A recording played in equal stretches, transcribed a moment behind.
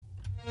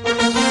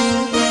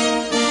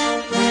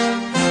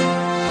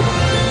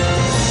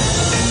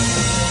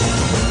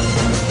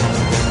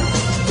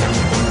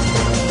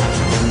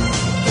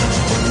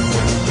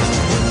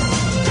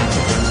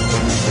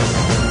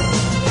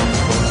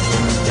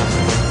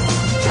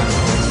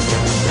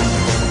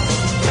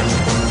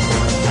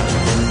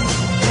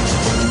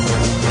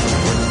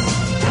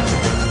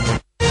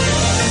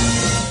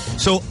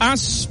So,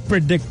 as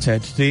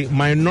predicted, the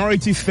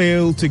minority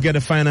failed to get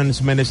the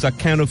finance minister,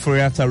 Ken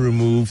Ofori-Atta,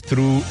 removed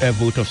through a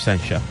vote of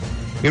censure.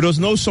 It was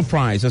no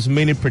surprise, as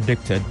many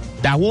predicted,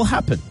 that will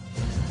happen.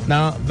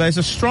 Now, there's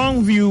a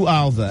strong view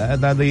out there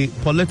that the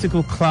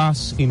political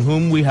class in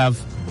whom we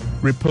have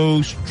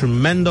reposed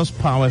tremendous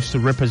powers to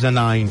represent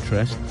our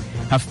interests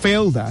have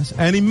failed us,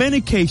 and in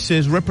many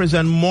cases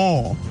represent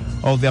more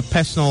of their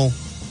personal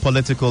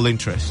political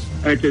interests.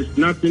 It is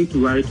nothing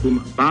to write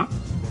home about,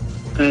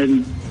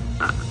 and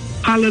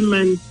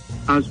Parliament,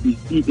 as we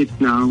see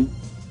it now,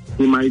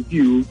 in my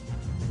view,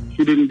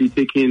 shouldn't be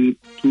taken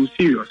too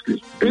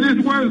seriously. It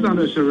is worse than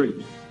a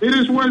charade. It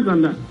is worse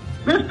than that.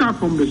 Let's start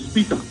from the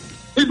Speaker.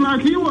 It's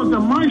like he was the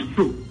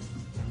maestro,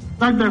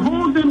 like the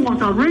whole thing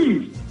was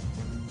arranged.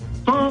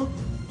 So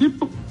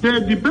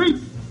the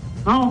debate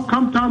now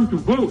come time to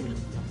vote.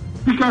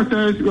 Speaker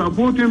says you are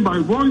voting by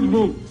voice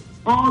vote.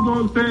 All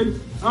those say,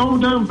 all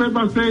them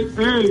papers say,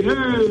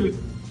 hey,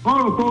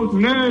 all opposed,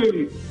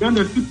 nay. Then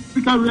the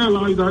Speaker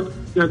realized that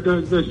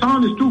the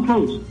sound is too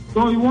close.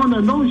 So he wanted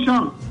a no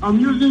shout. I'm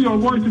using your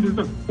voice to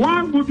decide.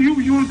 Why would you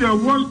use your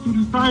voice to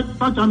decide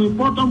such an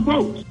important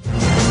vote?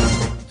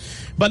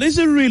 But is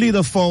it really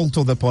the fault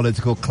of the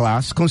political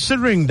class,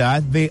 considering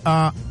that they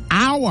are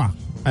our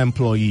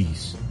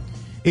employees?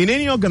 In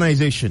any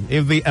organization,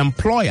 if the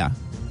employer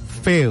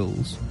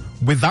fails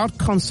without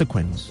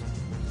consequence,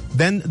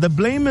 then the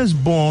blame is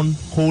borne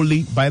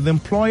wholly by the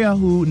employer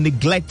who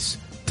neglects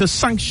to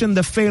sanction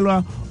the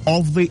failure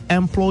of the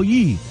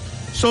employee.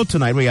 So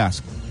tonight we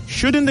ask,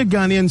 shouldn't the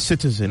Ghanaian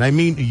citizen, I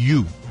mean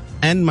you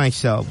and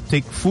myself,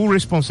 take full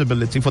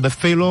responsibility for the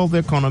failure of the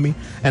economy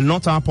and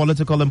not our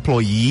political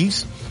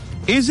employees?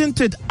 Isn't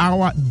it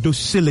our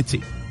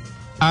docility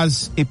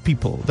as a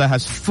people that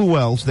has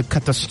fueled the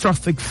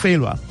catastrophic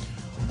failure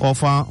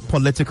of our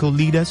political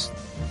leaders?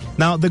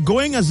 Now, the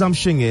going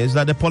assumption is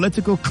that the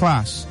political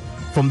class,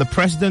 from the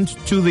president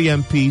to the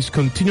MPs,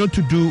 continue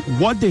to do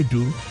what they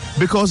do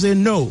because they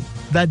know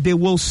that they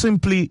will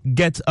simply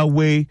get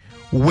away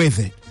with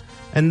it,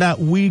 and that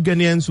we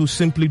Ghanaians will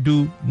simply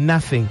do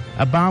nothing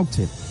about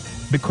it.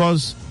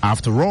 Because,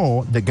 after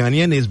all, the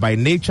Ghanaian is by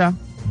nature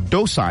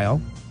docile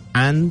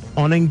and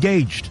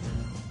unengaged.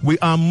 We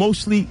are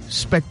mostly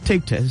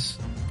spectators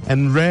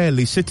and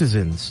rarely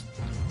citizens.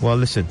 Well,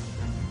 listen,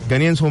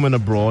 Ghanaians home and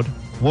abroad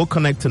will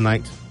connect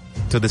tonight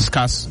to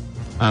discuss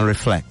and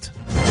reflect.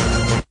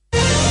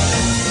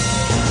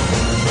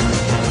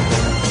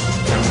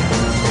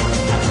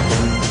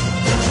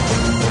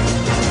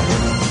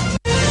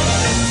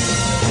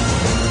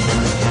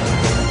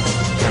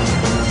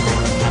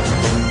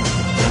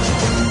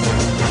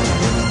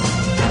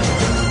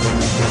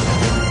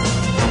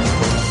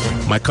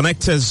 My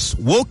connectors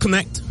will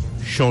connect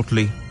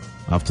shortly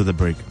after the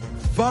break.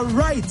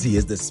 Variety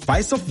is the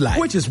spice of life,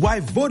 which is why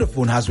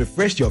Vodafone has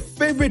refreshed your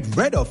favorite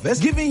Red offers,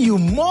 giving you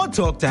more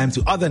talk time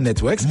to other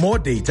networks, more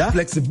data,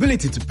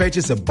 flexibility to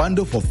purchase a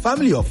bundle for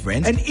family or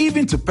friends, and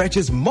even to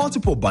purchase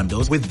multiple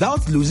bundles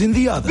without losing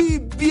the other.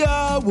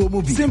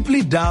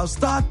 Simply dial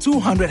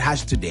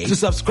 *200# today to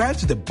subscribe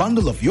to the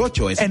bundle of your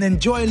choice and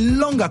enjoy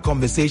longer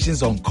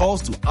conversations on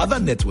calls to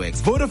other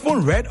networks.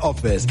 Vodafone Red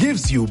offers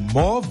gives you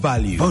more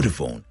value.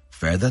 Vodafone,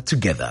 further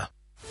together.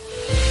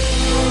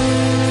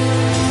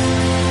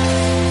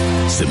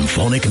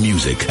 Symphonic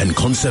Music and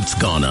Concepts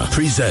Ghana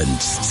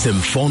presents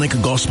Symphonic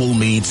Gospel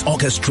Meets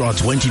Orchestra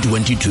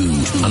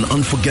 2022, an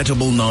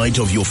unforgettable night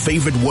of your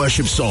favorite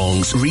worship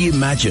songs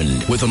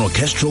reimagined with an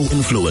orchestral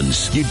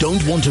influence. You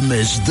don't want to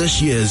miss this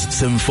year's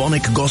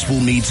Symphonic Gospel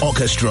Meets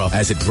Orchestra,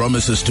 as it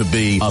promises to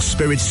be a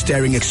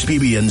spirit-stirring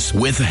experience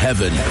with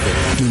heaven.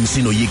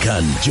 Dunsino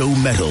Yikan, Joe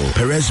Metal,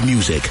 Perez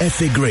Music,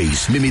 Efe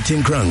Grace, Mimi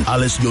Tinkrang,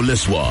 Alice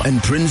Yoleswa,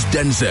 and Prince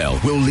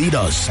Denzel will lead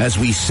us as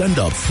we send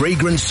up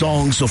fragrant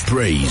songs of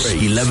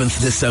praise. 11th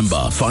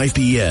December, 5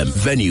 p.m.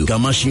 Venue,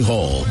 Gamashi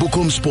Hall,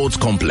 Bukum Sports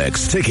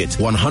Complex. Ticket,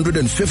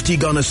 150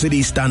 Ghana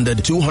Cedis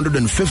standard,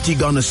 250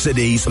 Ghana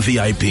Cedis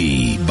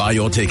VIP. Buy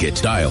your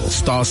ticket. Dial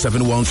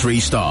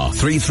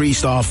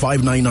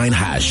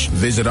 *713*33*599#.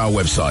 Visit our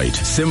website,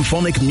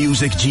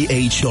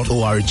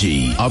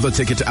 symphonicmusicgh.org. Other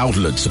ticket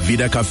outlets,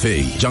 Vida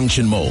Cafe,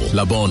 Junction Mall,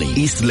 Laboni,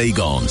 East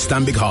Legon,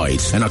 Stanbic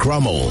Heights, and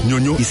Accra Mall.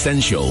 Nyonyo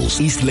Essentials,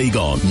 East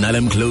Legon,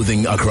 Nalem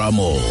Clothing, Accra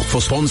Mall.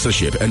 For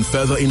sponsorship and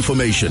further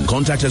information,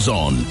 contact us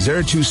on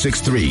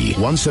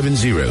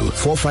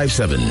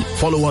 0263-170-457.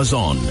 Follow us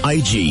on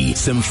IG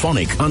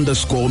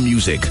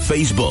Symphonic_music,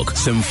 Facebook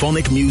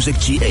Symphonic Music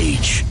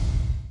GH.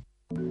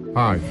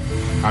 Hi,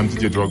 I'm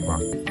DJ Drogba.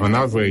 On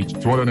average,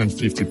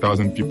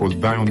 250,000 people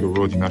die on the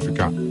road in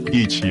Africa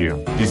each year.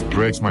 This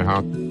breaks my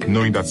heart,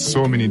 knowing that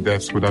so many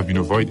deaths could have been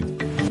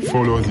avoided.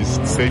 Follow these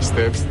safe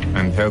steps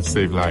and help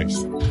save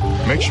lives.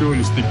 Make sure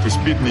you stick to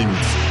speed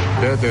limits.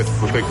 Let that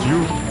protect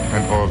you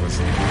and others.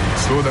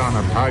 Slow down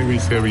at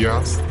high-risk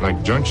areas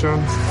like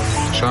junctions,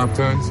 sharp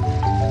turns,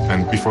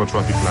 and before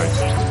traffic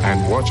lights.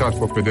 And watch out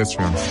for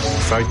pedestrians,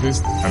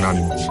 cyclists, and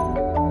animals.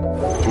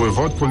 To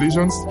avoid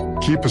collisions,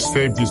 keep a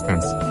safe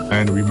distance.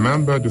 And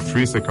remember the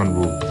 3-second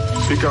rule.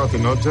 Pick out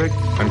an object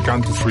and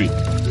count to 3.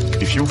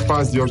 If you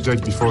pass the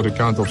object before the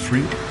count of 3,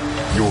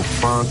 you're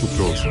far too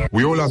close.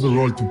 We all have a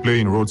role to play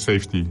in road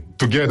safety.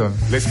 Together,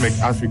 let's make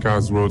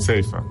Africa's road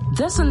safer.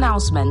 This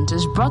announcement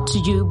is brought to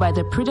you by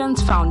the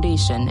Prudence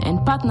Foundation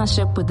in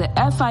partnership with the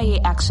FIA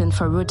Action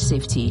for Road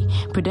Safety,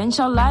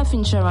 Prudential Life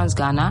Insurance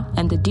Ghana,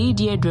 and the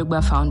Didier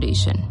Drogba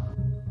Foundation.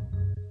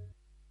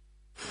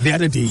 The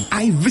other day,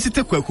 I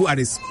visited Kweku at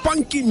his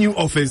spunky new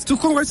office to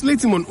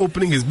congratulate him on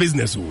opening his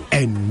business.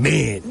 And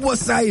man,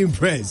 was I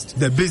impressed.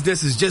 The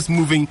business is just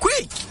moving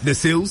quick. The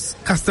sales,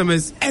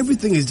 customers,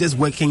 everything is just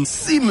working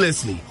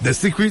seamlessly. The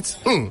secret?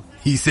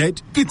 He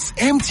said, it's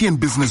MTN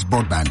Business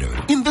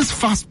Broadband. In this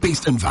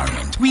fast-paced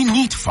environment, we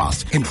need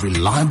fast and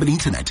reliable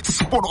internet to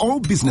support all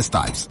business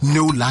types.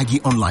 No laggy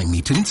online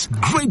meetings,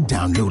 great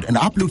download and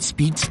upload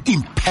speeds,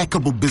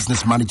 impeccable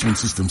business management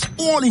systems,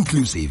 all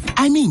inclusive.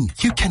 I mean,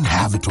 you can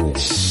have it all.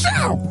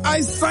 Shout!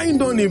 I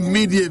signed on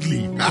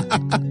immediately.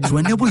 To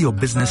enable your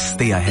business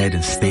stay ahead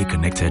and stay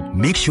connected,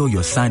 make sure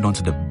you're signed on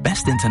to the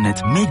best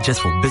internet made just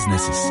for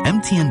businesses.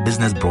 MTN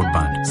Business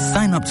Broadband.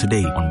 Sign up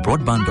today on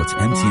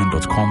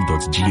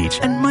broadband.mtn.com.gh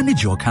and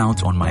manage your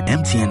account on my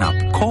MTN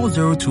app. Call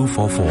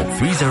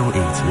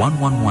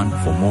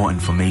 0244-308-111 for more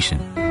information.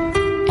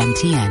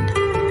 MTN.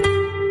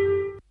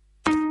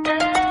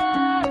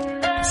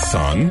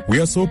 Son, we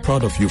are so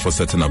proud of you for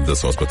setting up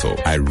this hospital.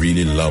 I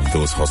really love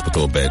those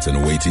hospital beds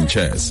and waiting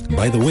chairs.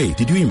 By the way,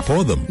 did you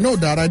import them? No,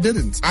 Dad, I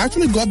didn't. I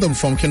actually got them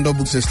from Kindle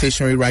Books and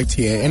Stationery right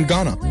here in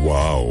Ghana.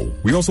 Wow.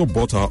 We also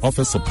bought our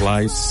office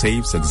supplies,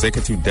 safes,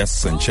 executive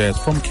desks and chairs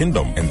from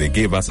Kingdom, and they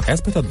gave us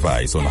expert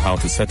advice on how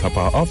to set up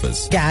our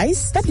office.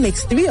 Guys, that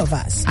makes 3 of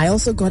us. I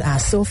also got our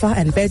sofa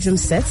and bedroom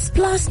sets,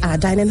 plus our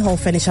dining hall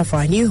furniture for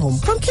our new home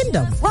from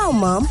Kingdom. Wow,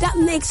 Mom, that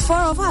makes 4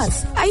 of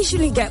us. I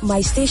usually get my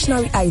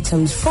stationery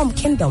items from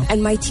Kingdom,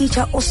 and my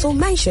teacher also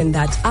mentioned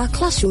that our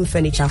classroom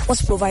furniture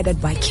was provided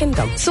by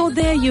Kingdom. So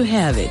there you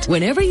have it.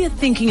 Whenever you're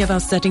thinking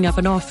about setting up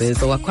an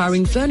office or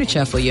acquiring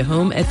furniture for your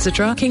home,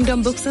 etc.,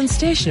 Kingdom Books and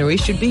Stationery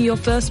should be your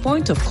first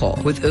point of call.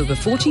 With over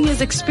 40 years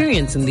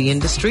experience in the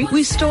industry,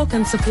 we stock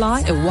and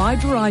supply a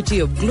wide variety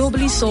of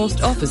globally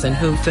sourced office and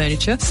home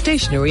furniture,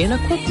 stationery and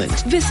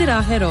equipment. Visit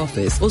our head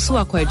office, Osu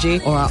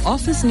Akwaje, or our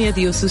office near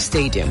the Osu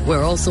Stadium.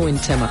 We're also in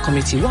Tema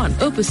Committee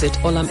 1, opposite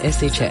Olam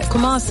SHS,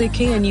 Kumasi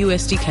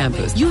KNUST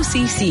campus,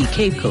 UCC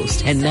Cape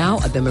Coast, and now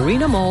at the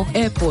Marina Mall,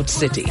 Airport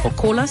City. Or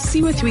call us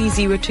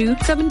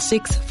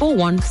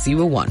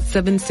 0302-764101,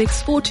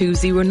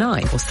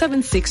 764209, or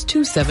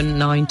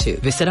 762792.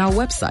 Visit our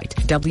website,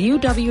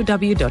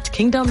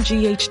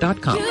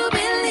 www.kingdomgh.com.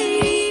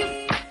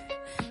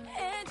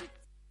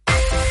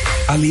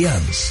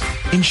 Allianz,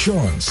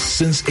 insurance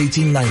since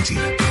 1890.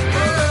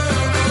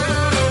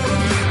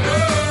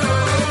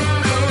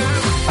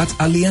 At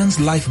Allianz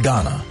Life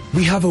Ghana,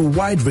 we have a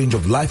wide range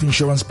of life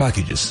insurance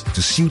packages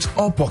to suit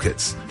all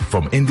pockets,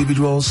 from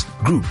individuals,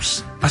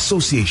 groups,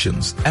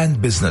 associations,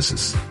 and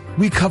businesses.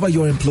 We cover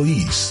your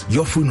employees,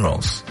 your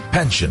funerals,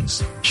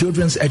 pensions,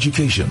 children's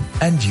education,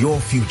 and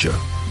your future.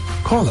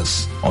 Call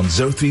us on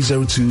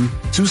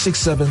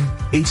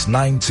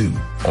 0302-267-892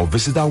 or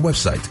visit our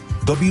website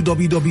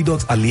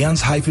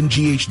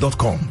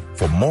www.allianz-gh.com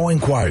for more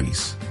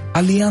inquiries.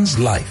 Allianz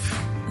Life.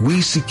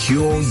 We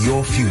secure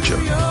your future.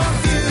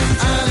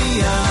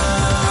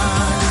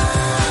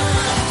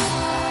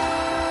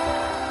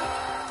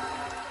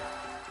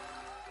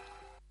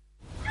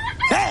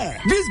 Hey,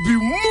 this be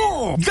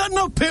more.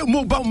 Ghana Pay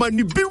Mobile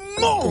Money be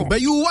more.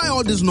 But you, why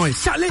all this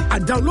noise? Charlie, I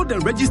downloaded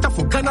and registered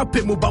for Ghana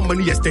Pay Mobile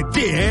Money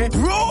yesterday.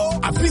 Bro,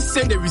 I please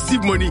send and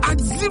receive money at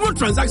 0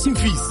 transaction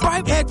fees.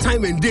 Buy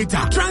airtime and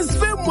data.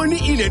 Transfer money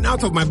in and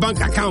out of my bank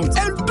account.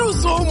 And do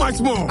so much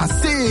more. I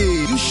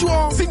say, you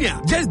sure? Senior,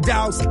 just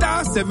dial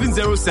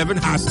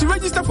 *707# to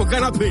register for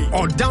Ghana Pay.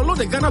 Or download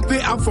the Ghana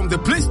Pay app from the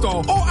Play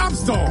Store or App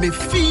Store. Me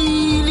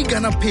feel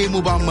Ghana Pay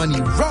Mobile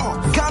Money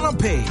raw. Ghana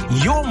Pay,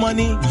 your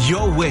money,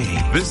 your way.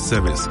 This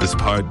service is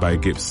powered by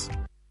Gibbs.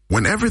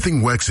 When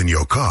everything works in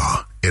your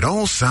car, it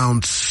all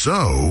sounds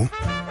so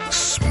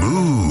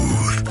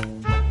smooth.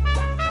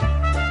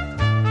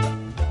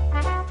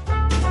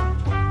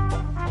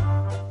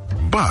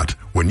 But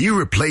when you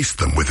replace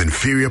them with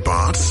inferior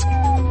parts,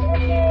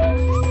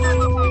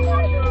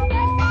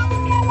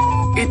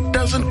 it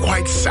doesn't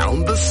quite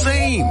sound the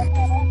same.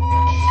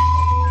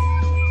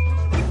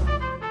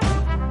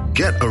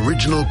 Get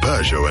original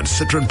Peugeot and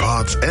Citroen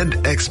parts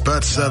and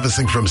expert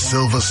servicing from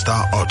Silver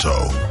Star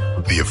Auto,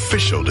 the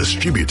official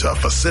distributor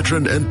for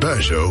Citroen and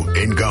Peugeot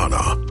in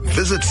Ghana.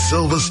 Visit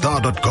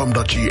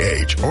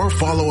silverstar.com.gh or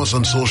follow us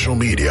on social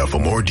media for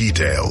more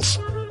details.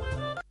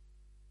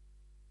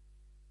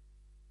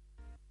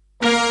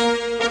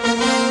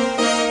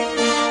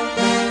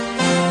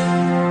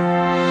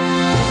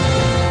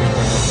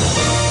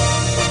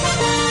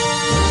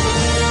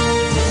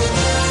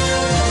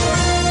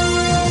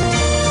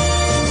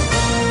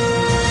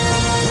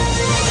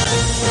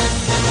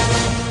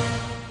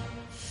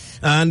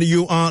 And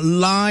you are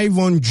live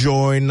on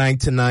Joy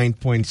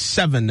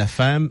 99.7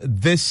 FM.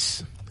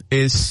 This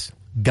is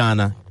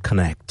Ghana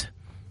Connect.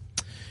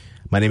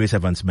 My name is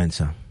Evans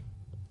Mensah.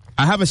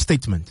 I have a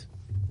statement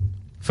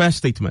First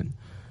statement.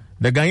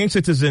 The Ghanaian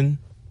citizen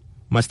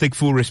must take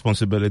full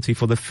responsibility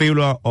for the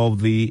failure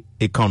of the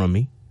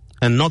economy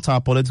and not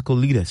our political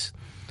leaders.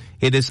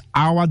 It is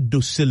our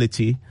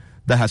docility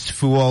that has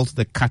fueled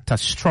the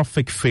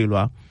catastrophic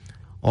failure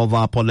of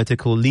our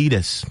political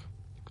leaders.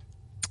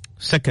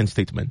 Second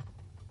statement.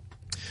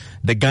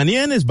 The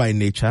Ghanaian is by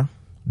nature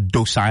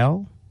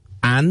docile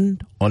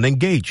and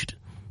unengaged.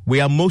 We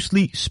are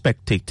mostly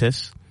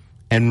spectators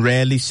and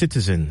rarely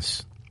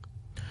citizens.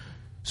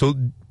 So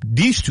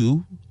these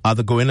two are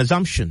the going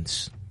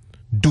assumptions.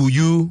 Do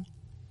you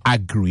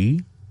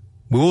agree?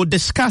 We will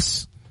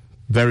discuss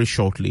very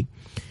shortly.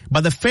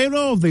 But the failure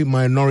of the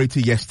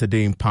minority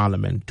yesterday in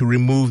Parliament to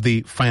remove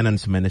the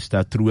finance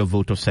minister through a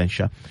vote of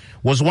censure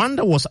was one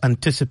that was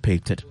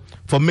anticipated.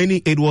 For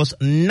many, it was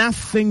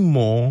nothing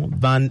more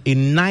than a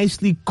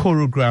nicely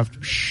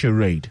choreographed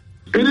charade.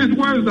 It is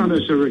worse than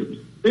a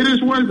charade. It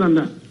is worse than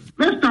that.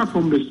 Let's start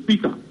from the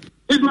speaker.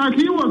 It's like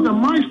he was the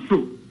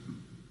maestro.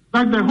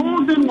 Like the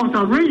whole thing was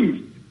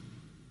arranged.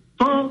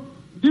 So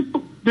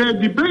the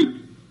debate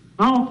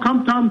now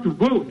come time to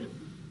vote.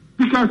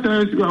 Speaker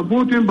says you are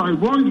voting by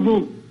voice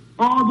vote.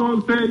 All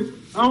those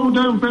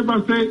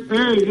papers say,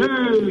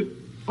 hey,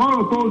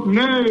 all opposed,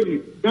 nay.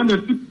 Then the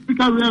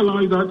speaker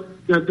realized that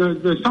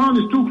the sound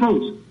is too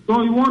close.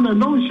 So you want a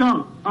low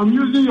shout. I'm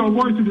using your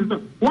voice to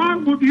decide. Why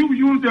would you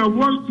use your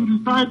voice to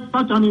decide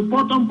such an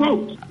important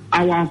vote?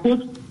 Our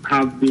hopes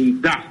have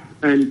been dashed,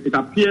 and it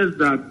appears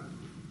that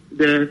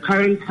the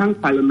current hung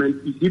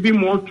parliament is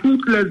even more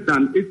toothless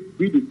than its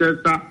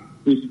predecessor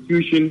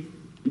institution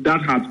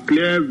that has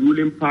clear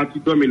ruling party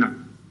dominance.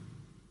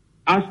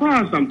 As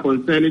far as I'm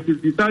concerned, it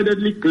is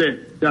decidedly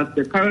clear that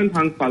the current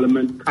hung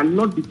parliament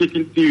cannot be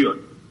taken serious,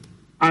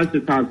 as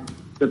it has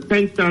the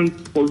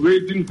penchant for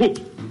raising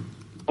hopes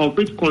of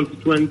its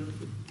constituents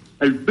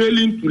and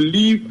failing to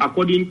live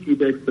according to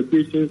the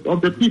expectations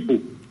of the people.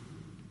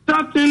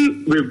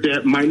 Starting with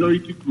the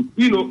minority group,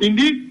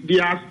 indeed,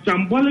 their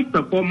shambolic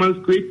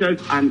performance created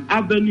an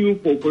avenue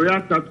for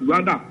Koreata to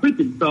rather acquit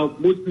himself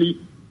mostly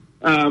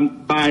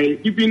by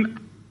even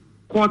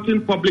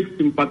courting public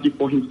sympathy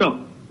for himself.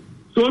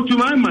 So to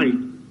my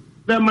mind,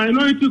 the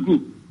minority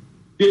group,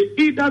 they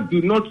either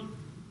do not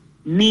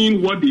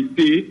mean what they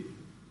say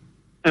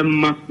and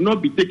must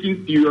not be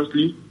taken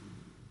seriously,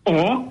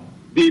 or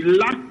they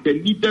lack the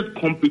needed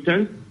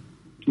competence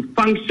to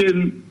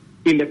function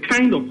in the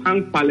kind of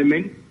hung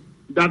parliament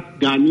that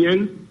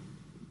Ghanaians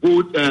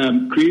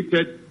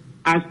created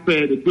as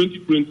per the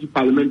 2020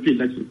 parliamentary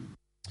election.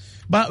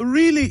 But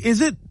really,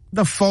 is it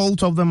the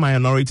fault of the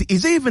minority?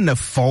 Is it even the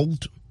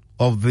fault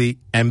of the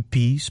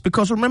MPs?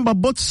 Because remember,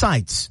 both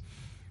sides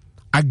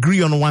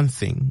agree on one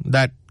thing,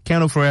 that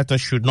Ken Ofori-Atta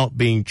should not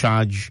be in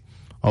charge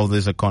of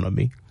this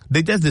economy.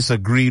 They just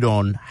disagreed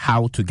on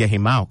how to get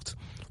him out.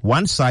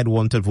 One side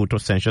wanted vote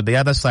of censure. The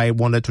other side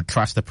wanted to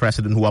trust the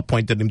president who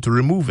appointed him to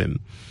remove him.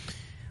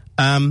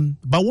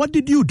 But what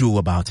did you do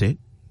about it?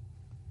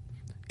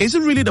 Is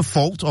it really the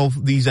fault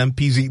of these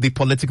MPs, the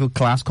political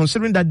class,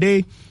 considering that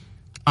they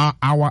are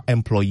our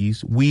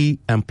employees? We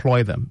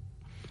employ them.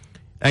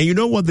 And you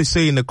know what they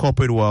say in the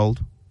corporate world?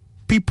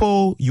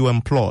 People you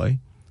employ,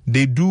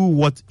 they do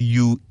what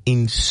you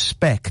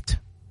inspect,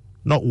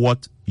 not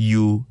what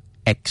you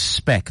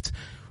expect.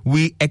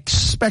 We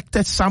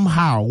expected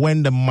somehow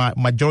when the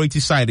majority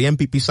side, the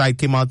MPP side,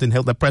 came out and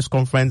held the press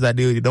conference that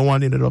they don't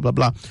want it, blah, blah,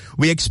 blah.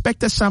 We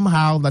expected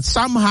somehow the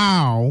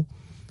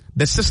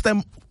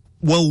system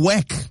will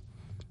work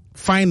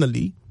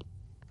finally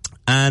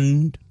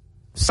and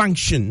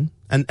sanction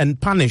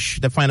and punish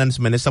the finance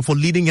minister for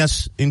leading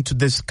us into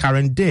this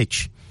current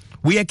ditch.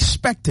 We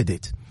expected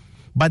it.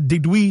 But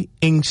did we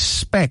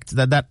inspect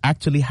that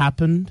actually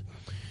happened?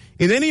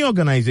 In any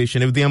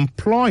organization, if the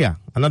employer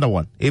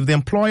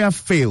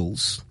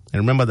fails, and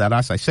remember that,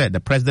 as I said, the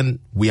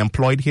president, we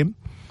employed him.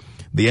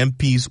 The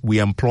MPs, we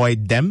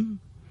employed them.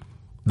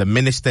 The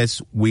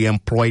ministers, we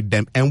employed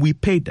them, and we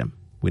paid them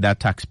with our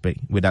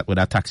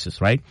taxes,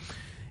 right?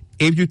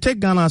 If you take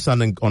Ghana as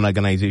an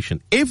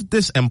organization, if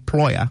this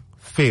employer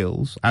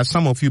fails, as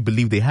some of you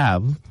believe they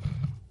have,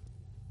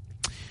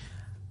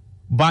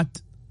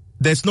 but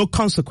there's no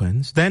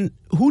consequence, then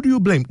who do you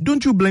blame?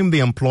 Don't you blame the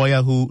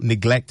employer who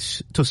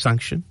neglects to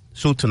sanction?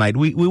 So tonight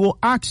we will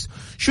ask,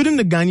 shouldn't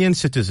the Ghanaian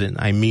citizen,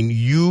 I mean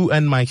you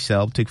and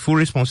myself, take full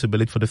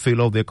responsibility for the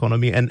failure of the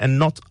economy and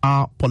not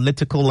our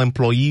political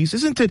employees?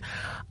 Isn't it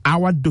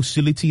our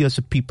docility as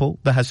a people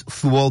that has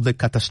fueled the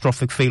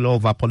catastrophic failure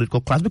of our political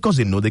class because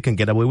they know they can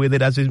get away with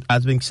it,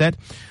 as being said?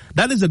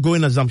 That is a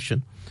going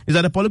assumption. Is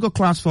that the political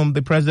class, from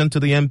the president to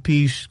the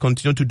MPs,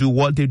 continue to do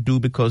what they do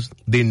because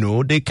they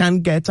know they can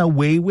get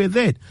away with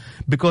it.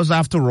 Because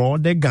after all,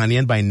 they're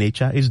Ghanaian by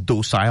nature, is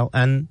docile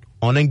and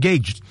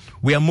unengaged.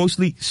 We are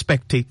mostly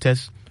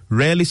spectators,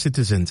 rarely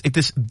citizens. It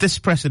is this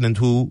president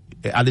who,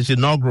 at his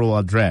inaugural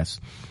address,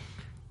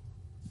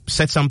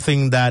 said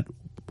something that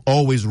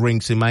always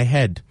rings in my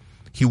head.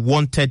 He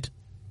wanted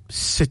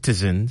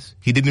citizens.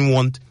 He didn't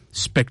want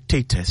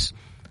spectators.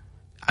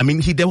 I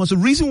mean, there was a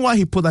reason why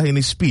he put that in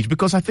his speech,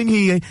 because I think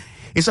he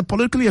is a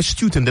politically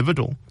astute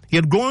individual. He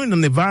had grown in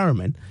an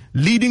environment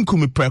leading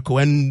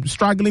Kumipreko and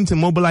struggling to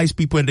mobilize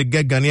people and to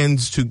get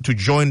Ghanaians to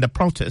join the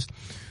protest.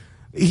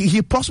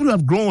 He possibly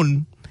have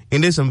grown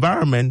in this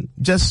environment,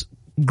 just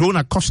grown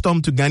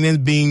accustomed to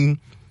Ghanaians being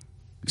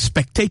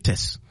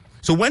spectators.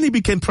 So when he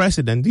became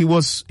president,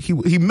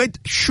 he made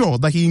sure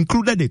that he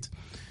included it,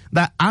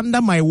 that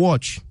under my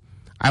watch,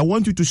 I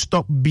want you to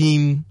stop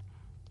being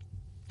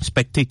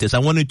spectators. I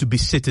want you to be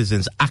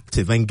citizens,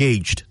 active,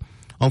 engaged.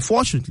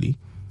 Unfortunately,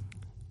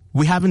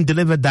 we haven't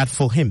delivered that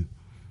for him.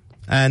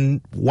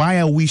 And why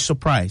are we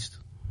surprised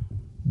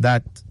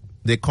that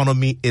the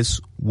economy is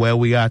where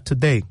we are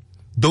today?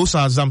 Those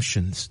are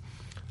assumptions.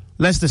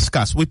 Let's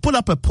discuss. We put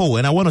up a poll,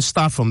 and I want to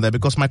start from there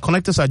because my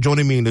connectors are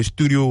joining me in the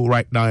studio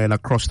right now and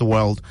across the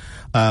world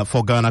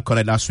for Ghana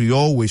Connect, as we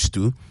always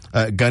do,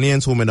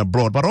 Ghanaians home and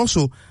abroad. But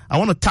also, I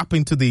want to tap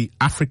into the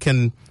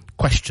African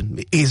question.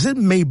 Is it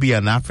maybe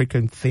an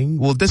African thing?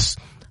 Will this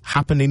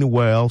happen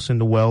anywhere else in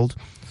the world,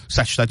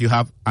 such that you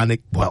have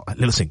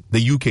listen,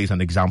 the UK is an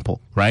example,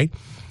 right?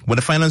 When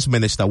the finance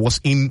minister was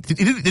they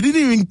didn't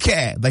even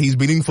care that he's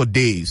been in for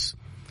days.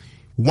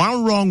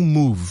 One wrong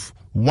move,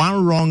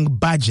 one wrong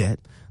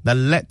budget that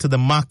led to the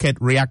market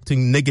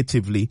reacting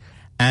negatively,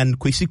 and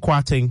Kwesi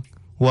Kwarteng,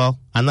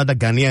 another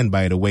Ghanaian,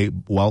 by the way,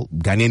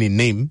 Ghanaian in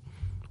name,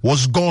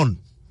 was gone.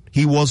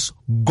 He was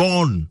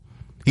gone.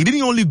 He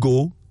didn't only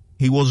go,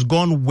 he was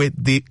gone with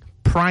the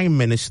Prime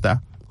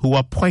Minister who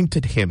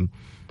appointed him.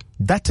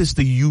 That is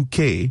the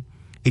UK.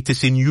 It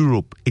is in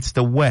Europe. It's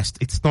the West.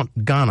 It's not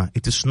Ghana.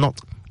 It is not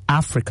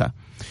Africa.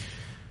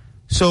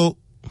 So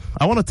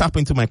I want to tap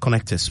into my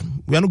connectors.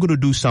 We're going to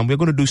do some,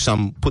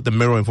 put the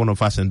mirror in front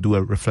of us and do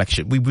a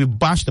reflection. We've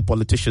bashed the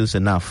politicians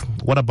enough.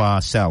 What about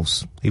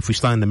ourselves? If we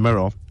stand in the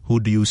mirror, who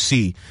do you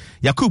see?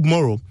 Yakub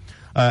Moro,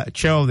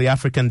 chair of the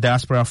African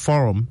Diaspora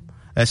Forum,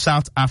 a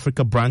South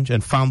Africa branch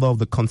and founder of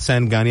the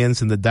Concerned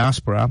Ghanaians in the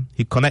Diaspora.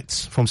 He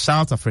connects from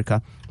South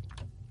Africa.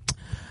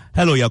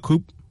 Hello,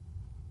 Yakub.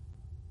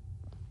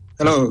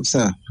 Hello,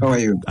 sir. How are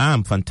you?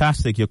 I'm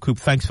fantastic, Yakub.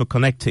 Thanks for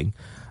connecting.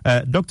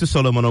 Dr.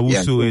 Solomon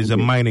Owusu is a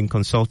mining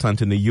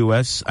consultant in the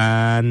U.S.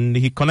 and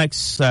he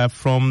connects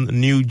from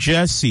New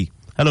Jersey.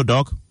 Hello,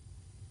 Doc.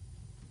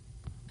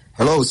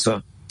 Hello,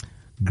 sir.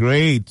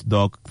 Great,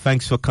 Doc.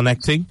 Thanks for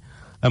connecting.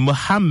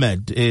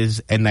 Mohammed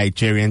is a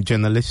Nigerian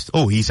journalist.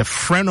 Oh, he's a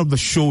friend of the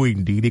show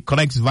indeed. He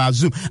connects via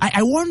Zoom.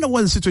 I wonder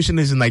what the situation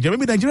is in Nigeria.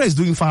 Maybe Nigeria is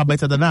doing far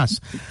better than us.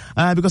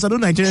 Because I know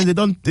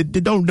Nigerians, they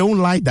don't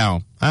lie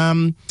down.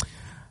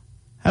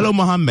 Hello,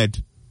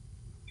 Mohammed.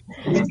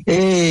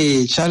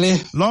 Hey, Charlie.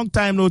 Long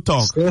time no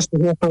talk. Yes,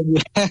 before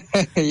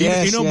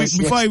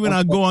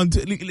I go on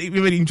to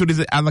even introduce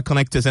the other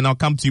connectors, and I'll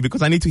come to you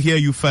because I need to hear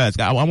you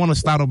first. I want to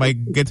start off by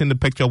getting the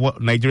picture of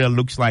what Nigeria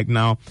looks like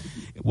now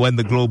when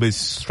the globe is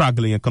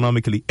struggling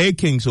economically.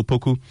 Akins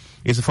Opoku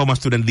is a former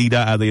student leader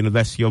at the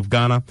University of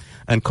Ghana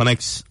and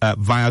connects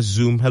via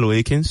Zoom. Hello,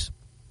 Akins.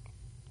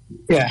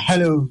 Yeah,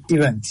 hello,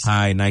 Evans.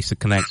 Hi, nice to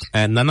connect.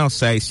 And Nana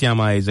Osei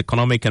Siama is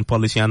economic and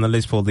policy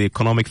analyst for the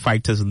Economic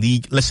Fighters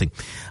League. Listen,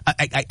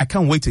 I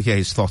can't wait to hear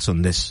his thoughts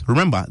on this.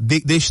 Remember,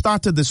 they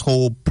started this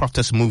whole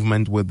protest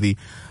movement with the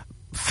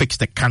fix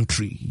the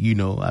country,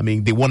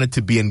 they wanted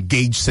to be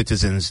engaged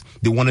citizens.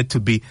 They wanted to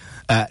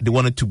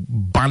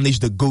banish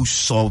the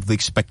ghosts of the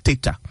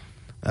spectator.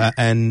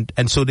 And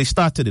so they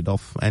started it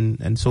off.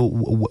 And so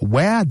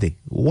where are they?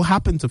 What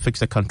happened to fix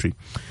the country?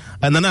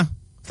 And Nana,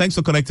 thanks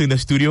for connecting the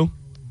studio.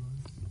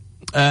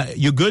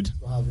 You good?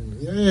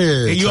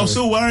 Yeah. You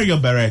also wearing your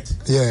beret.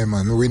 Yeah,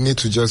 man. We need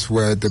to just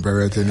wear the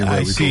beret anywhere I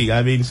we see.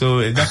 go.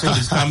 So that's what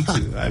it's come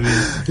to.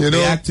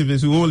 The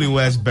activist who only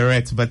wears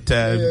beret, but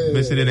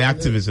basically the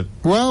activism.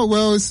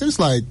 Well, it seems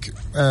like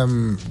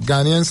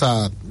Ghanaians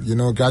are,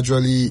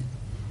 gradually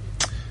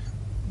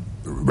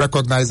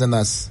recognizing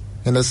us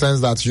in the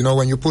sense that,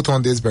 when you put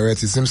on this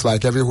beret, it seems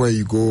like everywhere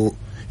you go,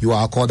 you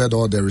are accorded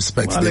all the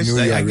respect. They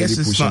know you are really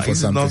pushing for something.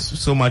 It's not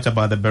so much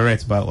about the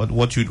beret, but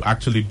what you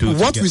actually do.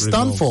 What we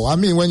stand for.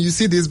 When you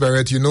see this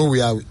beret, we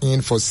are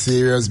in for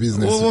serious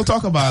business. We'll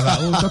talk about that.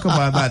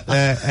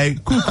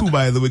 Kuku,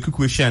 by the way,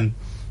 Kuku Shen,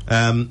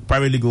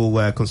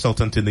 paralegal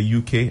consultant in the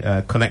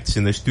UK, connects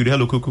in the studio.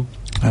 Hello, Kuku.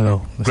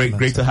 Hello.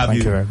 Great to have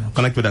you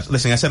connect with us.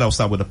 Listen, I said I'll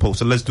start with the poll,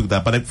 so let's do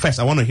that. But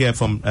first, I want to hear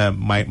from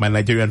my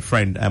Nigerian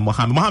friend,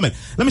 Mohammed. Mohammed,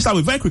 let me start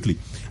with very quickly.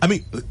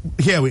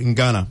 Here in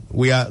Ghana,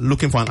 we are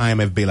looking for an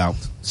IMF bailout.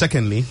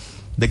 Secondly,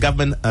 the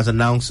government has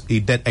announced a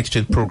debt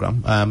exchange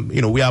program.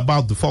 We are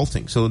about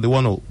defaulting, so they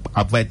want to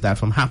avoid that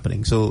from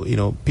happening.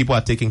 So, people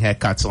are taking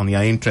haircuts on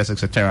their interest,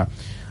 etc.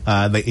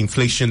 The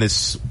inflation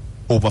is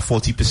over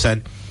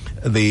 40%.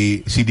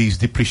 The CD is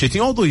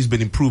depreciating, although it's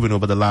been improving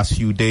over the last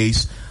few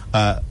days.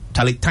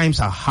 Times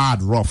are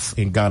hard, rough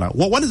in Ghana.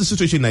 What is the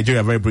situation in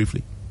Nigeria, very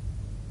briefly?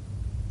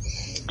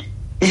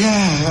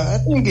 Yeah, I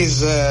think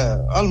it's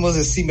almost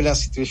a similar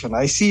situation.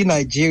 I see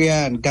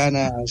Nigeria and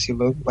Ghana, as you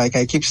look, like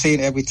I keep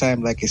saying every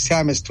time, like a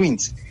Siamese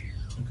twins.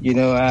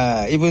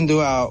 Even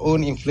though our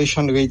own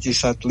inflation rate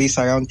is at least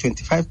around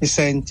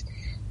 25%,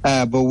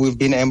 but we've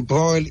been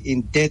embroiled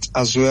in debt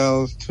as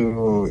well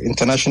to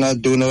international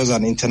donors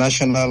and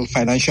international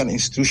financial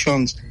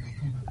institutions.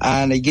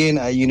 And again,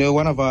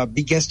 one of our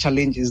biggest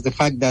challenges is the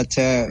fact that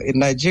in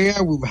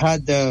Nigeria, we've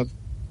had,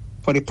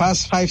 for the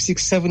past 5,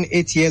 6, 7,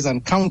 8 years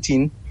and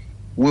counting,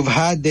 we've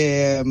had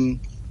 2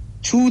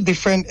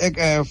 different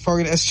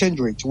foreign exchange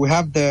rates. We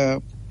have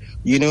the,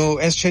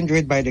 exchange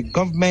rate by the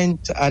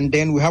government, and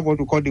then we have what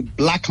we call the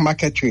black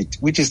market rate,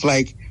 which is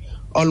like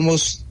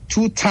almost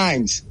 2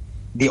 times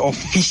the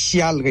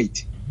official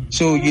rate.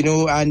 So,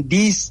 and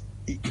this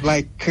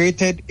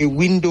created a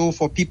window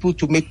for people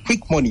to make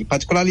quick money,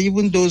 particularly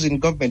even those in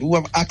government who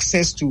have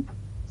access to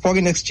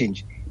foreign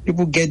exchange.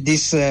 People get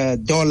these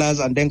dollars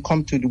and then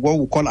come to what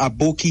we call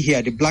aboki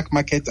here, the black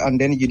market, and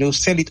then,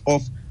 sell it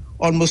off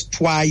almost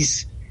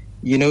twice,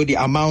 the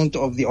amount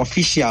of the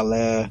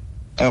official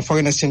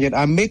foreign exchange rate,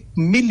 and make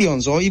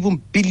millions or even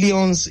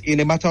billions in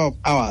a matter of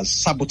hours,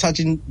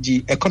 sabotaging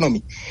the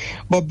economy.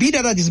 But be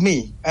that as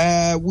may,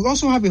 we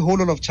also have a whole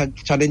lot of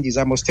challenges,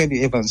 I must tell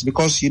you, Evans,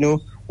 because,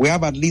 we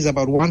have at least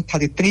about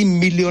 133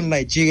 million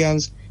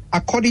Nigerians,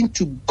 according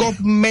to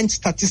government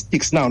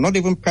statistics now, not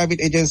even private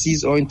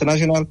agencies or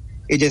international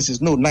agencies,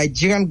 no,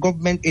 Nigerian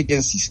government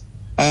agencies,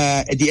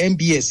 the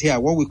NBS here,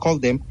 what we call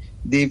them,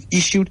 they've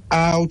issued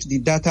out the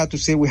data to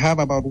say we have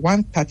about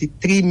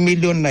 133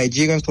 million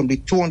Nigerians from the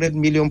 200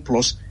 million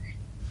plus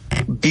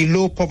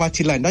below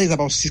poverty line. That is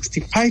about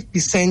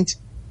 65%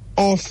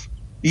 of,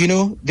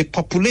 the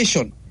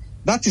population.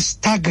 That is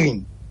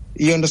staggering.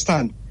 You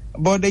understand?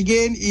 But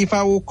again, if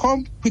I will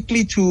come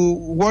quickly to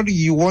what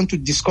you want to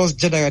discuss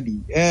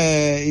generally,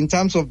 in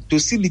terms of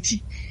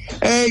docility,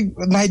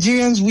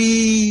 Nigerians,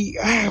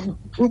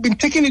 we've been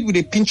taking it with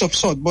a pinch of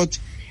salt, but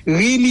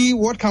really,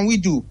 what can we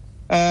do?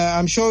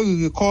 I'm sure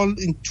you recall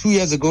 2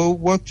 years ago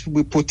what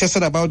we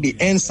protested about, the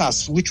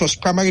NSAS, which was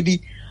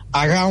primarily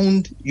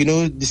around,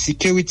 the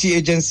security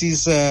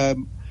agencies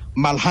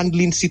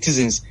malhandling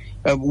citizens.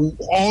 We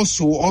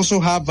also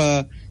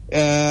have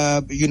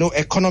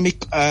economic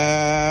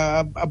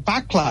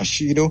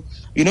backlash.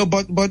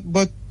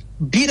 But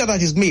be that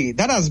as may,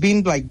 that has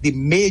been like the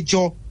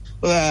major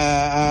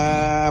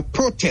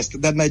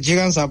protest that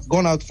Nigerians have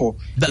gone out for.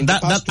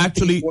 That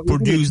actually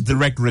produced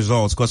direct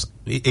results, because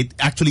it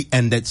actually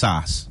ended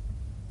SARS.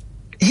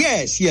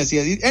 Yes,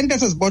 it ended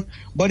SARS.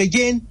 But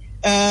again,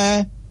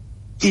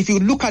 if you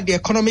look at the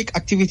economic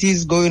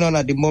activities going on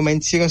at the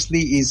moment,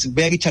 seriously, is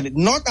very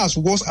challenging. Not as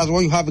worse as what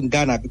you have in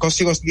Ghana, because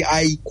seriously,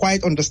 I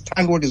quite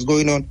understand what is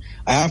going on.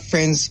 I have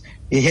friends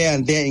here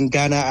and there in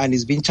Ghana, and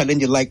it's been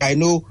challenging. Like, I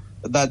know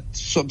that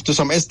to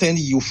some extent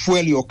you fuel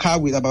your car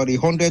with about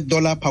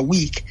 $100 per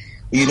week.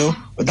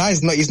 That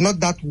is not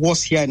that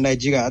worse here in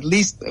Nigeria. At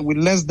least with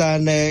less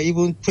than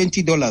even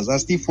 $20, I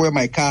still fuel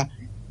my car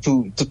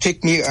to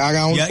take me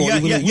around.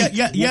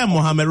 Yeah,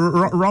 Mohammed,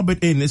 rub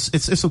it in.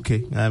 It's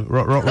okay. Rub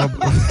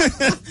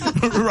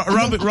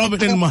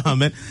it in,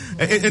 Mohammed.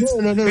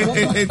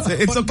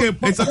 It's okay.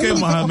 It's okay,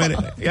 Mohammed.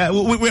 Yeah,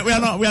 we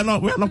are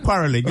not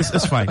quarreling.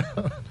 It's fine.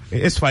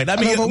 It's fine. I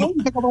mean, when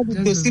we talk about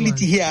the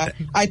docility here,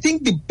 I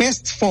think the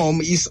best form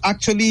is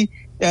actually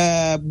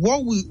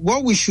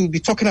what we should be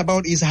talking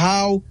about is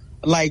how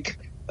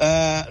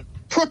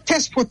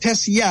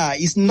protest. Yeah,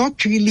 is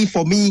not really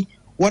for me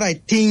what I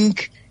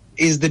think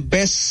is the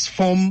best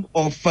form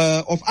of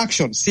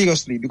action,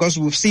 seriously, because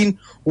we've seen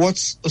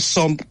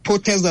some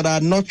protests that are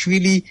not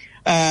really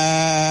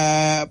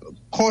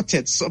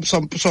courted,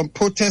 some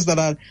protests that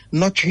are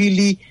not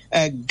really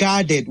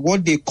guarded,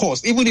 what they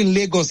cost. Even in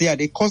Lagos,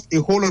 they cost a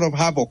whole lot of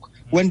havoc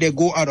when they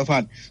go out of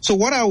hand. So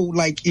what I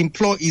would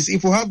implore is,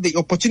 if we have the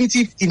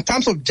opportunity in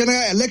terms of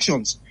general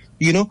elections,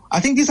 I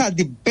think these are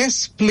the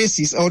best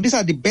places, or these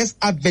are the best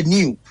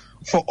avenue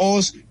for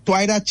us to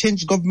either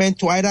change government,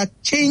 to either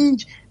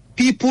change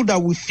people that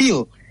we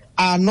feel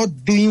are not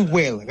doing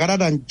well, rather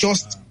than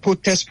just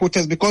protest,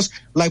 because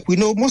like we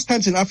know, most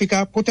times in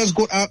Africa, protests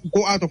go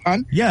out of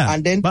hand. Yeah,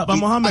 and then but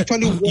Mohammed,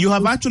 you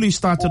actually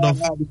started a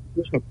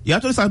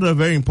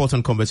very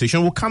important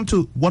conversation. We'll come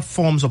to what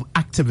forms of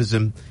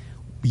activism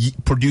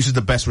produces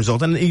the best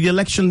result, and the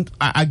election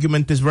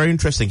argument is very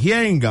interesting.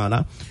 Here in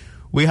Ghana,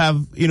 we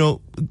have,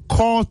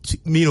 court,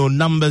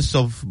 numbers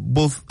of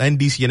both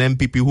NDC and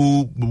MPP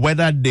who,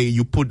 whether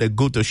you put a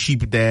goat or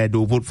sheep there,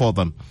 they'll vote for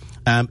them.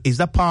 Is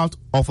that part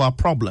of our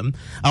problem?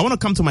 I want to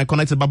come to my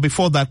connector, but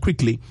before that,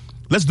 quickly,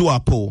 let's do our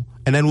poll,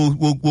 and then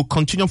we'll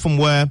continue from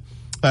where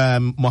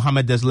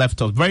Mohammed has left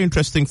off. Very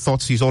interesting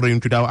thoughts he's already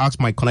introduced. I'll ask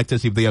my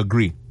connectors if they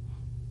agree.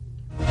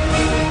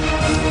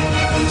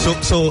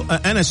 So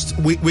Ernest,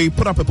 we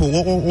put up a poll.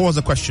 What was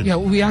the question? Yeah,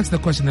 we asked the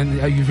question, and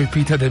you've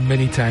repeated it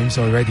many times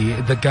already.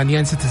 The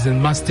Ghanaian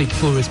citizen must take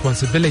full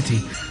responsibility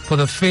for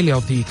the failure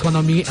of the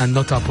economy and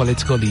not our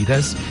political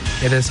leaders.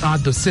 It is our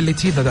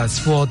docility that has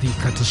for the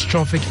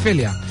catastrophic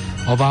failure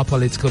of our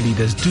political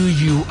leaders. Do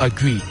you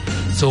agree?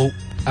 So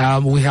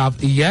we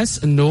have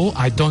yes, no,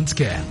 I don't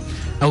care.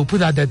 I will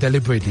put that there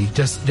deliberately,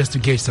 just to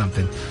gauge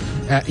something.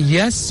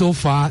 Yes, so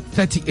far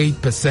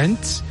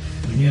 38%.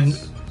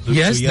 Yes.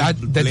 Yes, that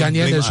the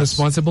Ghanaian is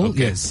responsible.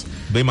 Okay. Yes.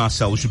 Blame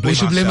ourselves. We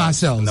should blame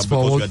ourselves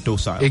for because we are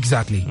docile.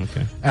 Exactly.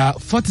 Okay.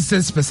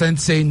 46%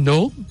 saying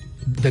no,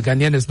 the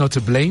Ghanaian is not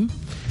to blame.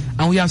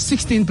 And we have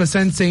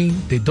 16% saying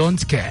they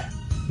don't care.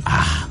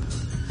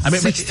 I mean,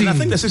 I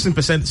think the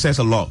 16% says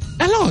a lot.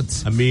 A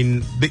lot. I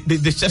mean, they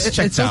just checked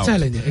out. It's not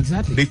telling you,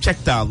 exactly. They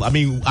checked out. I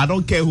mean, I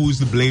don't care who's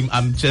to blame.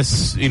 I'm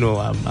just,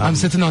 I'm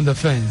sitting on the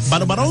fence.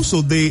 But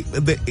also,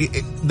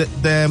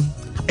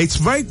 it's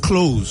very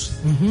close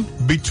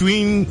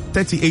between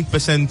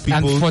 38%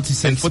 people and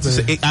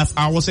 46%.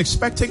 I was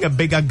expecting a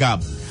bigger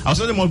gap. I was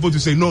expecting more people to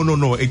say, no,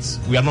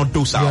 we are not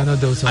docile. We are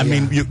not docile. I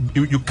mean,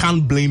 you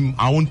can't blame.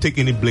 I won't take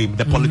any blame.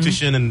 The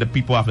politician and the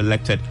people have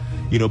elected.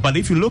 But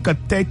if you look at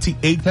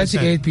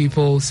 38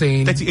 people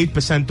saying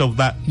 38% of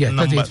that,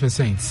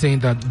 38% saying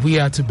that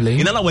we are to blame.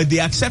 In other words,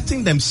 they're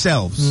accepting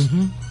themselves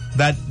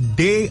that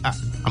they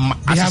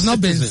have not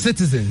been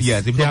citizens.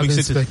 Yeah, they've not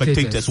been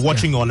spectators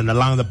watching on and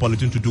allowing the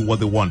politicians to do what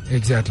they want.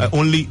 Exactly.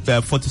 Only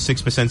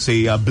 46%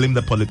 say blame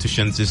the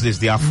politicians. It's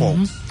their fault.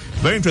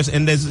 Very interesting.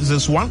 And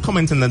there's one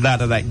comment in the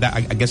data that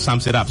I guess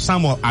sums it up.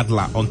 Samuel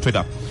Adler on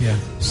Twitter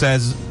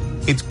says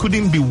it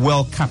couldn't be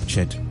well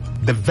captured.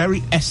 The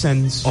very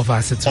essence of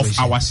our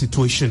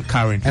situation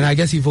currently. And I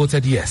guess he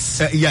voted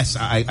yes. Yes,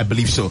 I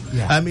believe so.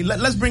 Yeah. I mean,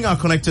 let's bring our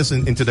connectors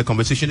into the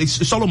conversation.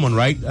 It's Solomon,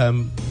 right?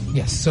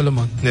 Yes,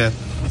 Solomon. Yeah.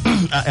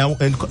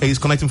 And he's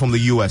connecting from the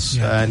US,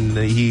 and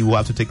he will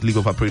have to take leave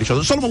of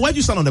appraisal. Solomon, where do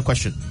you stand on the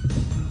question?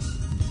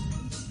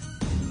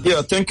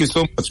 Yeah, thank you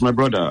so much, my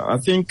brother. I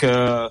think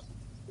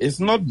it's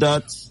not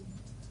that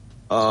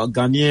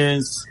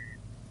Ghanaians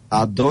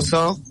are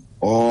docile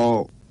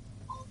or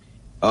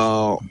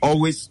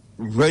always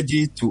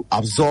ready to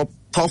absorb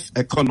tough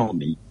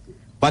economy,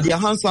 but their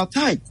hands are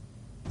tied.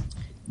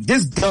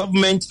 This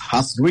government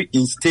has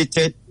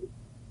reinstated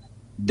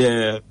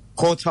the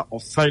culture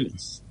of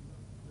silence,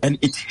 and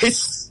it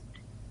hits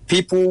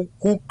people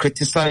who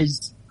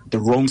criticize the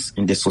wrongs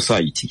in the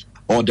society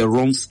or the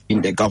wrongs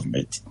in the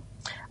government.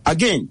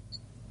 Again,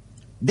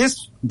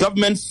 this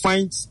government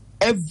finds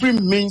every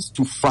means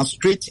to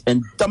frustrate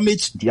and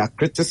damage their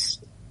critics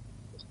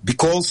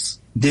because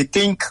they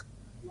think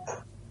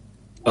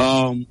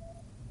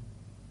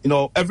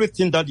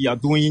everything that they are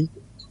doing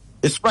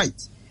is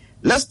right.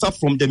 Let's start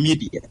from the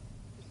media.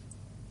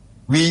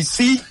 We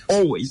see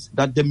always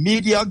that the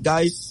media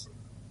guys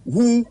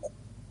who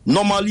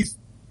normally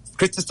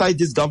criticize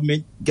this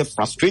government get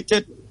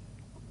frustrated,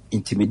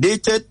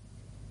 intimidated,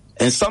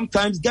 and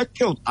sometimes get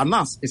killed.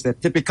 Anas is a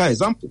typical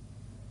example.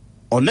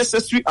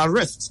 Unnecessary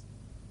arrests,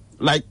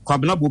 like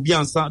Kwabena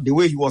Bobiansa, the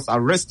way he was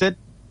arrested,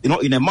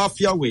 in a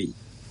mafia way.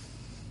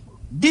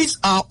 These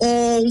are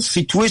all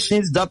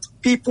situations that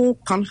people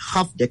can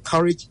have the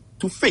courage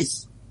to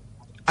face.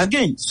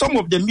 Again, some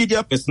of the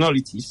media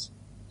personalities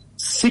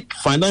seek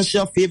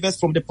financial favors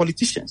from the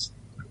politicians.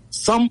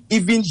 Some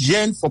even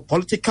yearn for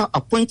political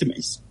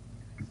appointments.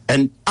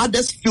 And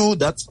others feel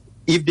that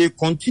if they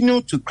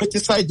continue to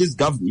criticize this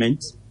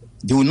government,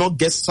 they will not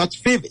get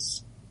such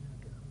favors.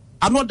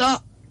 Another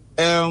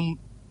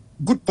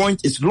good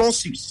point is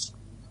lawsuits.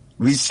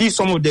 We see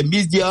some of the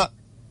media,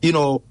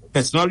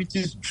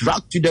 personalities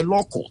dragged to the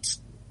law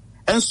courts.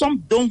 And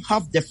some don't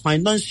have the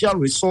financial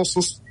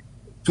resources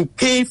to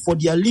pay for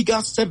their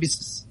legal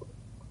services,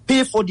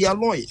 pay for their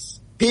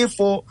lawyers, pay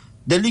for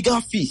the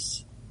legal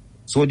fees.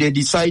 So they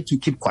decide to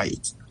keep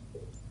quiet.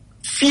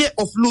 Fear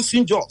of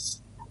losing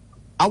jobs.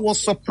 I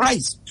was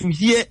surprised to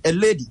hear a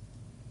lady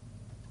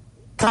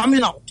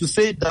coming out to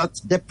say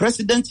that the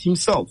president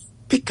himself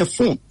picked a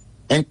phone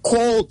and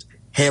called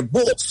her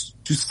boss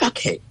to sack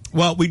her.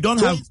 Well, we don't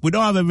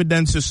have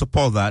evidence to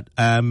support that.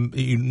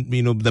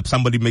 That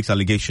somebody makes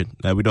allegation.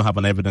 We don't have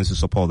an evidence to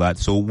support that.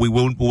 So we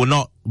will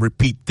not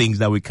repeat things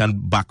that we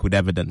can back with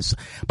evidence.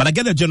 But I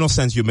get a general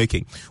sense you're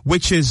making,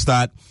 which is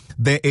that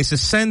there is a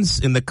sense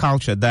in the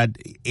culture that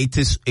it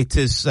is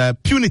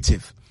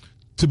punitive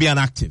to be an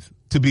active,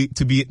 to be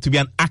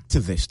an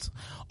activist,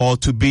 or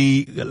to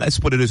be, let's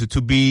put it this way,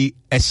 to be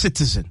a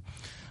citizen.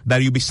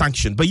 That you'll be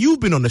sanctioned. But you've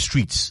been on the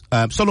streets.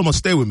 Solomon,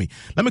 stay with me.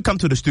 Let me come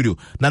to the studio.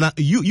 Nana,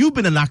 you've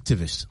been an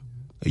activist.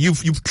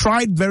 You've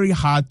tried very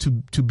hard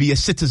to be a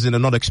citizen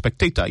and not a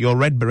spectator. Your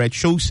red beret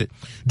shows it.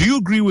 Do you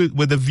agree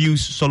with the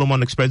views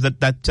Solomon expressed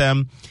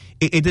that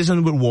it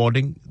isn't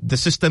rewarding? The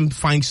system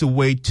finds a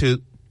way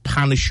to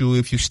punish you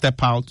if you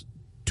step out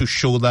to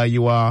show that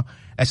you are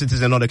a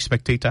citizen, not a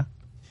spectator?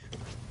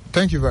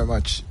 Thank you very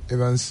much,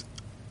 Evans.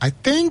 I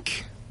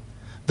think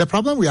the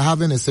problem we are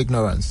having is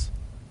ignorance.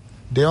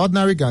 The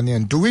ordinary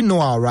Ghanaian, do we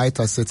know our rights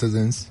as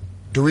citizens?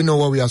 Do we know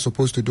what we are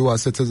supposed to do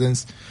as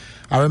citizens?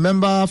 I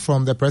remember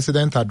from the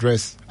president's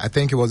address, I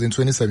think it was in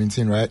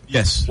 2017, right?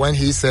 Yes. When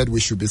he said we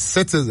should be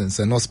citizens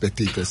and not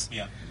spectators.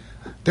 Yeah.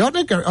 The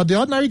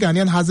ordinary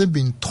Ghanaian hasn't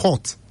been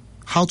taught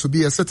how to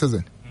be a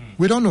citizen.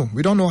 We don't know.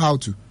 We don't know how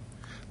to.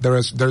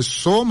 There's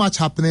so much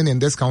happening in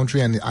this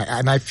country, and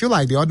I feel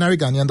like the ordinary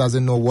Ghanaian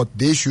doesn't know what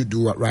they should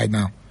do right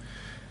now.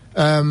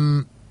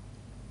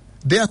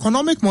 The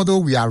economic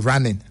model we are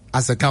running,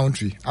 as a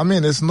country, I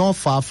mean, it's not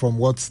far from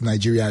what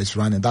Nigeria is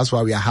running. That's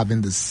why we are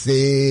having the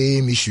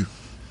same issue.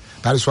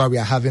 That is why we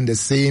are having the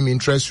same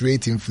interest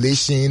rate,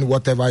 inflation,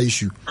 whatever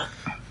issue.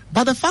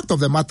 But the fact of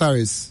the matter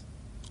is,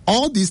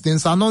 all these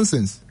things are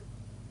nonsense.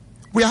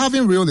 We are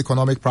having real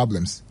economic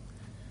problems.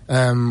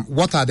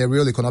 What are the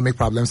real economic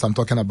problems I'm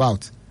talking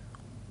about?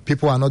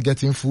 People are not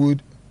getting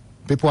food.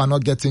 People are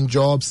not getting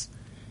jobs.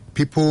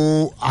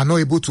 People are not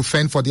able to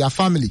fend for their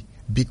family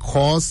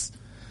because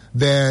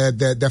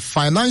the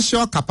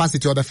financial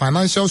capacity or the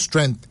financial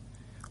strength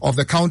of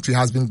the country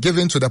has been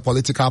given to the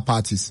political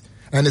parties.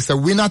 And it's a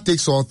winner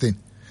takes all thing.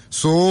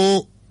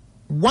 So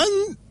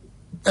when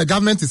a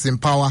government is in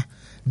power,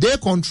 they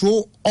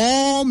control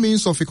all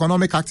means of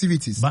economic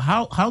activities. But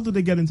how do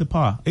they get into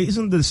power? It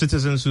isn't the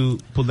citizens who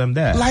put them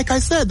there? Like I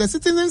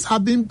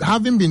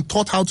haven't been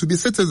taught how to be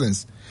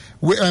citizens.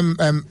 We,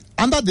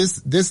 under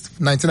this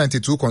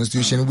 1992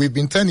 constitution, we've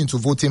been turned into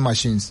voting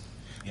machines.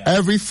 Yeah.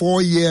 Every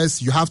 4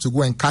 years, you have to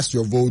go and cast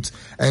your vote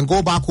and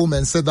go back home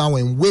and sit down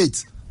and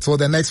wait for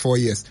the next 4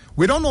 years.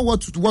 We don't know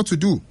what to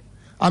do.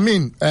 I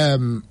mean,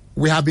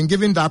 we have been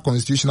given that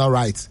constitutional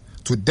right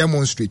to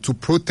demonstrate, to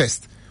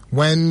protest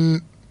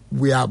when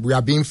we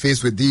are being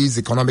faced with these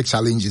economic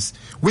challenges.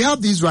 We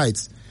have these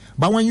rights.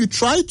 But when you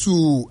try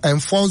to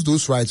enforce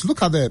those rights,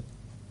 look at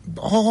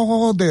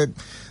all the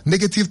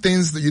negative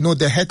things,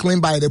 the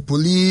heckling by the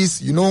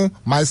police,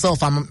 myself,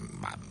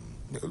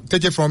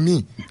 take it from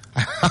me.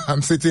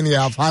 I'm sitting here,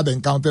 I've had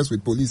encounters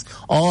with police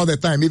all the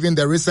time. Even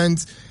the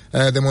recent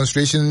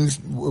demonstration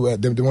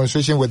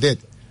we did.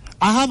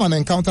 I have an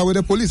encounter with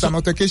the police, an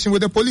altercation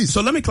with the police.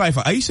 So let me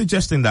clarify. Are you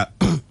suggesting that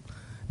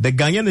the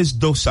Ghanaian is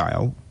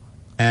docile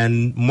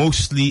and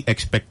mostly a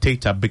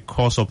spectator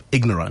because of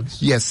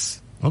ignorance?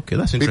 Yes. Okay,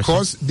 that's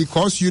interesting.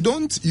 Because you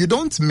don't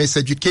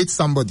miseducate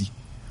somebody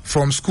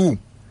from school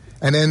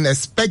and then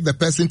expect the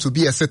person to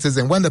be a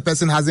citizen when the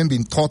person hasn't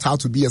been taught how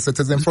to be a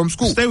citizen from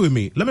school. Stay with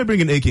me. Let me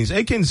bring in Akins.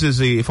 Akins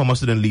is a former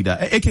student leader.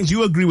 Akins,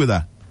 you agree with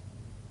that?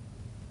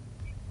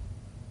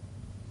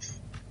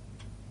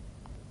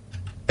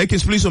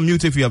 Akins, please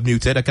unmute if you have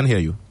muted. I can hear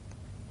you.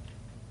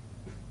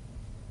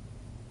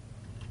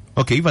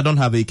 Okay, if I don't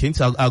have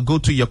Akins, I'll go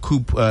to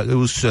Yakub,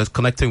 who's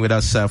connecting with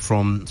us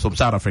from South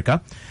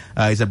Africa.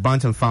 He's a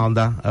branch and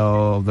founder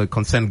of the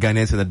Concerned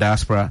Ghanaians in the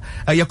Diaspora.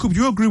 Yakub,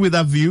 do you agree with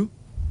that view?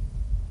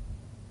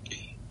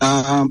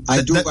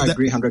 I do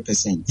agree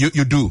 100%.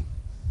 You do?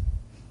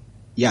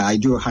 Yeah, I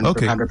do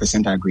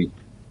 100% agree.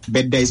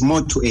 But there's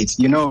more to it.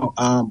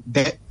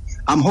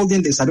 I'm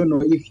holding this. I don't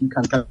know if you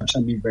can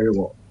capture me very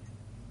well.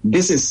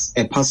 This is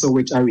a parcel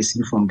which I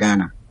received from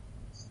Ghana.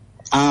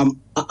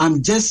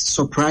 I'm just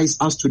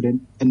surprised as to the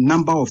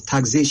number of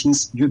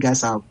taxations you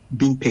guys are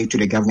being paid to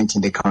the government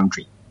in the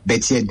country.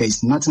 But yet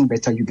there's nothing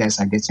better you guys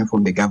are getting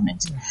from the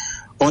government.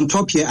 On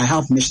top here, I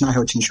have National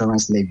Health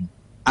Insurance Levy.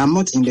 I'm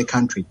not in the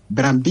country,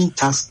 but I'm being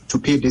tasked to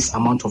pay this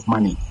amount of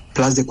money,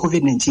 plus the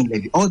COVID-19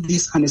 levy. All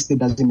this honestly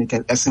doesn't make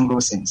a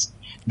single sense.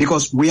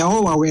 Because we are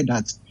all aware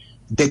that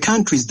the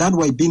countries that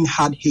were being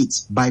hard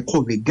hit by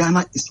COVID,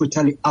 Ghana is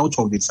totally out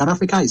of it. South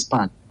Africa is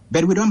part,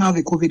 but we don't have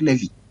a COVID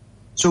levy.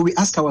 So we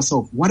ask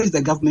ourselves, what is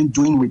the government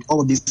doing with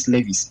all these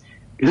levies?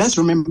 Let's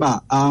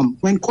remember,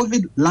 when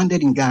COVID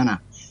landed in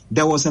Ghana,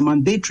 there was a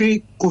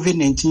mandatory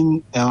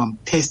COVID-19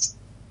 test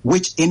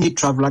which any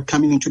traveler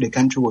coming into the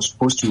country was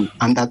supposed to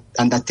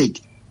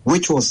undertake,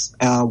 which was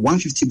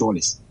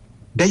 $150.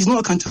 There is no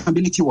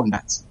accountability on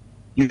that.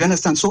 You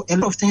understand? So a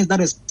lot of things that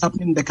is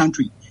happening in the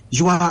country,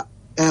 you are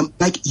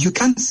you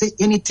can't say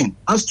anything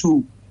as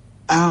to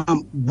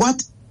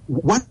what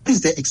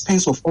is the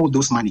expense of all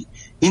those money.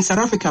 In South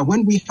Africa,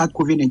 when we had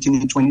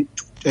COVID-19 in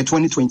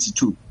 2020,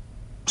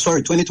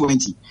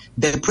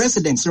 the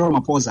president, Cyril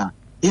Ramaphosa,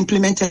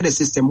 implemented a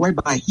system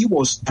whereby he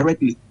was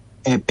directly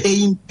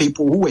paying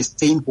people who were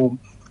staying home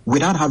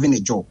without having a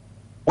job.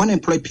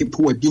 Unemployed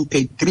people were being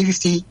paid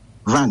 350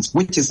 rands,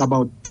 which is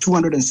about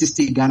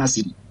 260 Ghana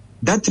cedi.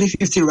 That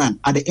 350 rand,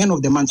 at the end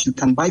of the month, you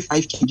can buy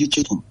 5 kg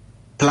chicken,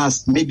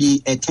 plus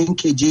maybe a 10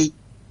 kg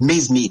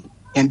maize meal,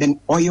 and then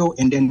oil,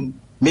 and then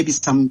maybe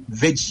some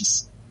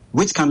veggies,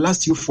 which can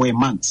last you for a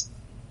month.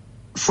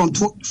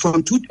 Since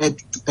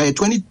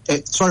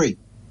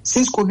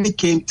COVID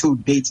came to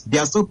date, they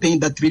are still paying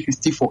that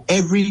 350 for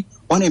every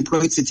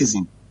unemployed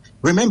citizen.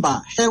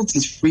 Remember, health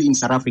is free in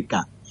South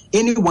Africa.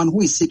 Anyone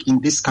who is sick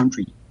in this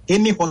country,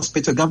 any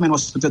hospital, government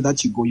hospital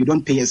that you go, you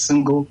don't pay a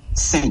single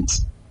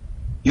cent.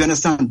 You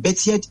understand?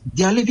 But yet,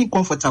 they are living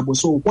comfortable.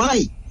 So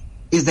why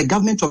is the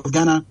government of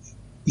Ghana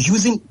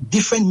using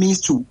different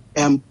means to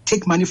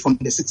take money from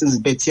the citizens,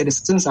 but yet the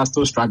citizens are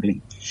still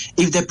struggling?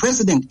 If the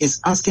president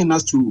is asking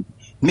us to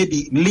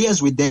maybe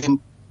liaise with them,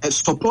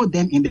 support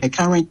them in the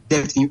current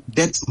debt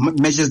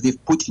measures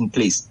they've put in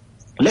place,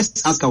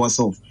 let's ask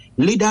ourselves,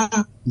 leader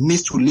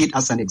needs to lead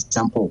as an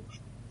example.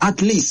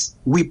 At least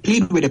we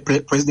plead with the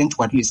president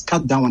to at least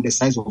cut down on the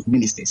size of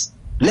ministers.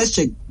 Let's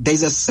check.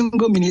 There's a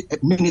single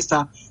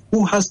minister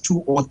who has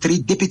 2 or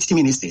 3 deputy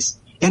ministers.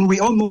 And we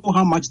all know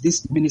how much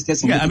these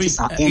ministers and deputies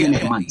are earning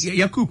a month.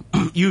 Yakub,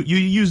 you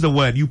use the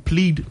word, you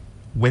plead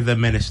with the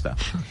minister.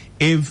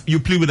 If you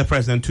plead with the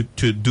president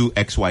to do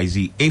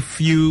XYZ,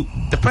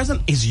 the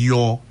president is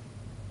your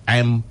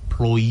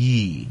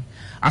employee,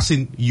 as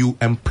in you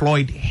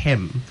employed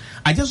him,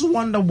 I just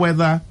wonder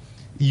whether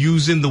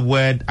using the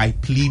word "I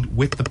plead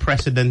with the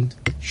president"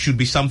 should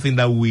be something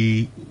that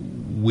we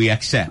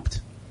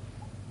accept.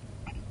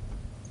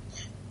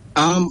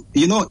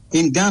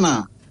 In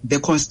Ghana, the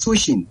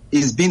constitution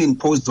is being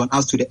imposed on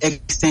us to the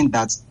extent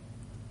that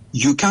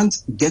you can't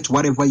get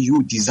whatever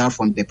you desire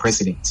from the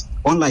president.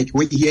 Unlike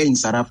here in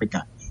South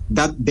Africa,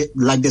 that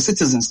the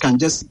citizens can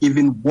just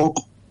even walk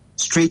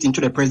straight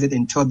into the president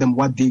and tell them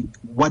what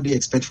they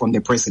expect from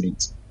the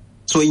president.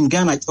 So in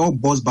Ghana, it all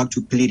boils back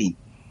to pleading.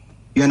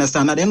 You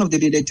understand? At the end of the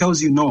day, they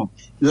tells you no.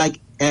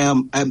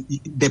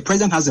 The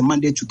president has a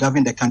mandate to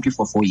govern the country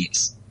for 4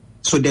 years.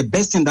 So the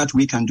best thing that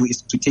we can do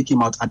is to take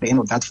him out at the end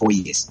of that 4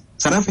 years.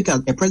 South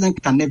Africa, a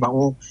president can never,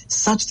 or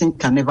such thing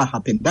can never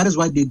happen. That is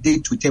why they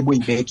did to Thabo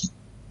Mbeki.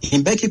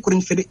 Mbeki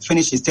couldn't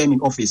finish his term in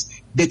office.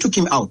 They took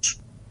him out.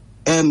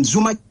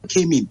 Zuma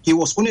came in. He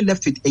was only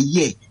left with a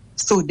year.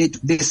 So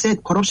they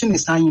said corruption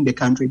is high in the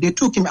country. They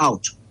took him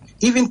out.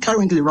 Even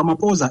currently,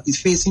 Ramaphosa is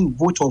facing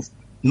vote of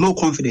no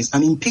confidence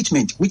and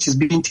impeachment, which is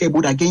being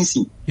tabled against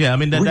him. Yeah, I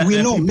mean, that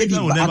will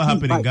never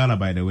happen in Ghana,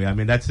 by the way. I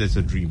mean, that's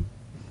a dream.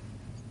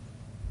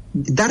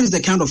 That is the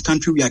kind of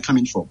country we are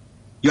coming from.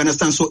 You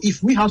understand? So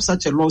if we have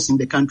such a loss in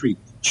the country,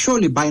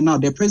 surely by now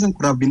the president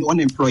could have been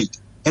unemployed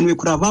and we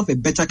could have a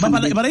better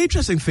candidate. But the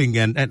interesting thing,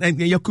 and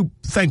Yakub,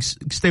 thanks,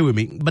 stay with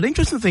me. But the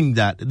interesting thing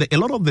that a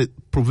lot of the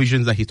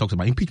provisions that he talks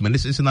about, impeachment,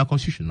 this is in our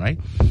constitution, right?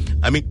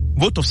 I mean,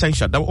 vote of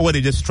censure, that what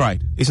they just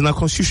tried, is in our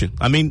constitution.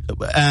 I mean,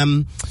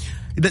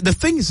 the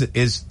thing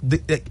is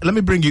let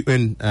me bring you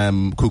in,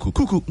 Kuku.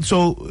 Kuku,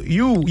 so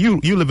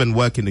you live and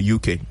work in the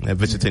UK,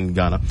 visiting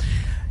Ghana.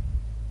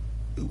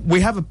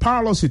 We have a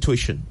parallel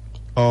situation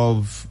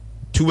of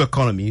two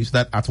economies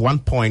that at one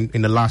point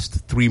in the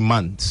last 3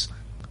 months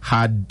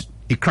had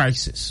a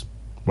crisis,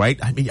 right?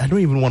 I mean, I don't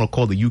even want to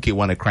call the UK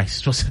one a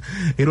crisis.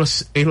 It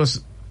was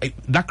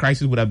that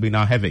crisis would have been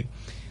now heavy.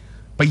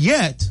 But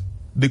yet,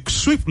 they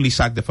swiftly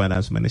sacked the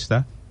finance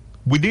minister.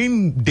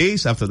 Within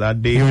days after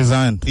that, he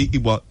resigned.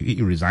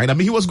 He resigned. I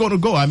mean, he was going to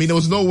go. I mean, there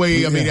was no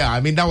way. I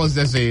mean, that was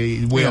just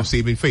a way of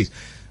saving face.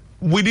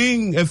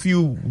 Within a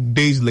few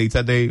days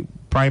later, the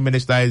prime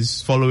minister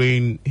is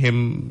following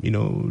him,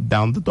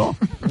 down the door.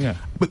 Yeah.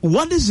 But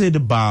what is it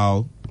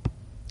about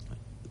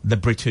the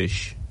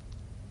British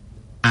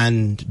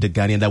and the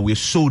Ghanaian that we're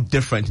so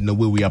different in the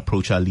way we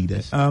approach our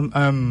leaders?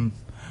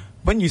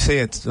 When you say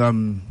it's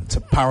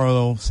a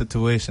parallel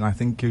situation, I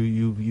think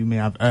you may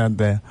have erred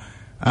there.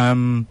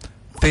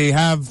 They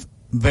have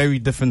very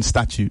different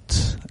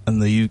statutes in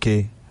the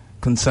UK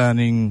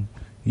concerning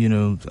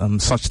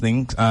such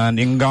things, and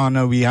in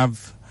Ghana we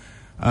have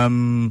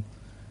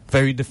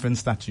very different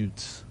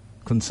statutes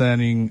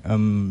concerning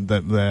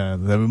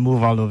the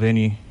removal of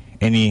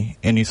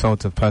any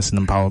sort of person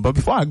in power. But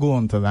before I go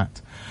on to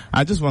that,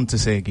 I just want to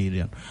say,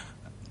 Gideon,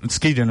 it's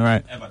Gideon,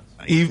 right?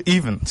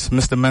 Evans,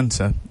 Mr.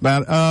 Mensah.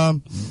 But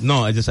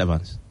no, it's just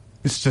Evans.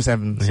 It's just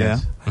Evans,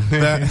 yes.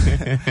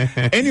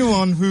 Yeah.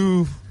 Anyone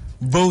who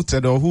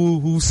voted or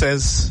who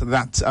says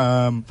that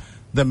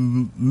the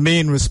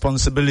main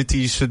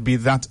responsibility should be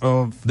that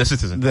of the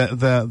citizen,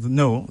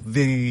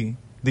 the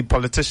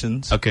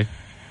politicians, okay,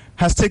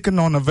 has taken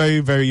on a very,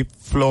 very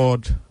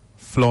flawed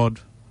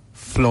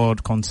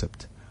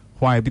concept.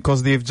 Why?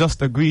 Because they've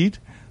just agreed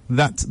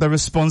that the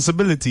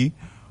responsibility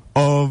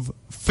of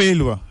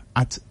failure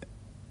at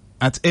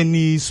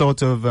any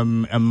sort of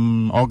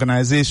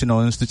organization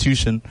or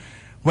institution,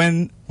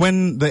 when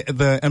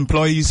the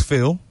employees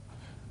fail,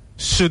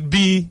 should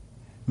be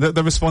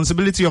the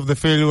responsibility of the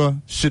failure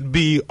should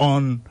be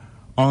on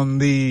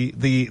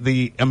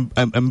the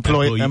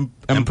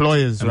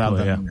employers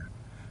rather, yeah.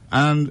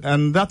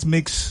 And that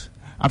makes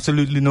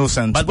absolutely no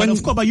sense.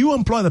 But you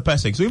employ the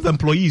person, so if the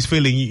employee is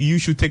failing, you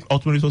should take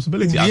ultimate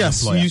responsibility.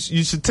 Yes,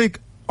 you should take.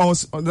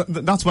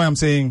 That's why I'm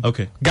saying.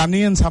 Okay.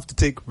 Ghanaians have to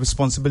take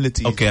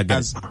responsibility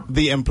as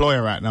the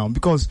employer right now,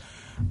 because.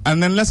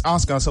 And then let's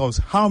ask ourselves,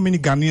 how many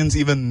Ghanaians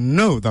even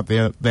know that they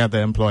are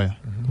the employer?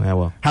 Mm-hmm. Yeah,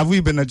 well. Have we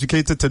been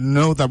educated to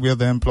know that we are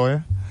the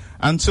employer?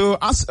 And so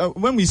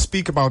when we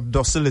speak about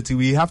docility,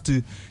 we have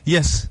to,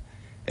 yes,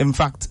 in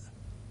fact,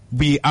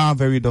 we are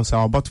very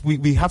docile, but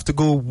we have to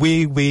go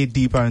way, way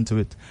deeper into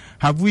it.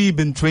 Have we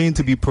been trained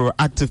to be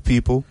proactive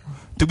people?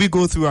 Do we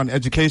go through an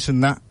education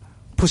that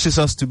pushes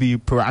us to be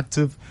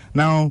proactive?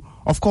 Now,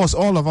 of course,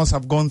 all of us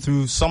have gone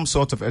through some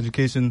sort of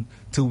education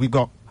till we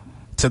got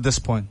to this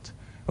point.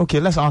 Okay,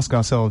 let's ask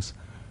ourselves,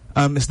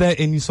 is there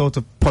any sort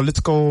of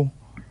political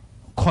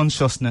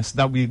consciousness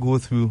that we go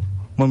through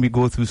when we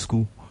go through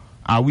school?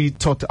 Are we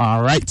taught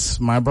our rights?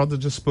 My brother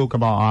just spoke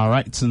about our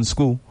rights in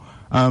school.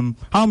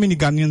 How many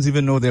Ghanaians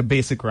even know their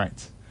basic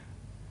rights?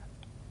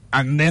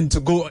 And then to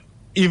go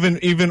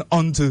even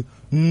on to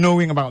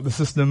knowing about the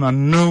system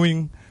and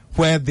knowing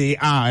where they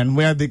are and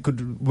where they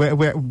could,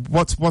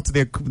 what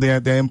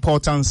their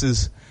importance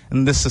is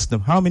in this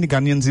system. How many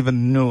Ghanaians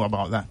even know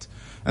about that?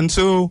 And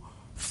so,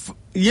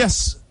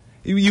 yes,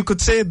 you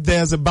could say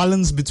there's a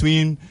balance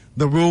between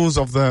the rules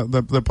of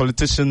the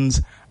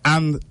politicians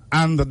and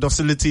the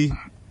docility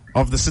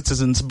of the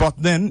citizens, but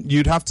then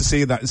you'd have to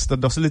say that it's the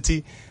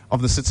docility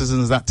of the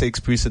citizens that takes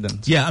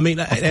precedence. Yeah, I mean,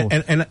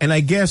 and I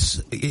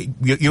guess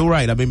you're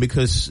right. I mean,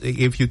 because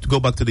if you go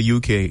back to the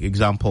UK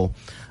example,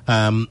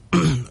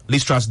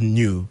 Liz Truss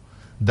knew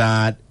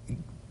that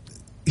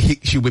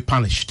she would be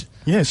punished.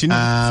 Yeah, she knew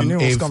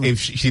what was coming. If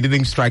she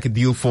didn't strike a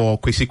deal for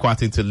Kwesi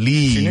Kwarteng to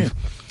leave.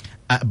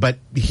 But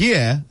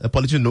here, a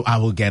politician know I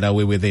will get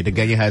away with it. The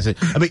Ghanaian has it.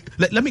 I mean,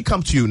 let me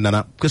come to you,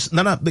 Nana, because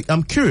Nana,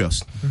 I'm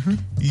curious. Mm-hmm.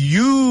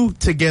 You,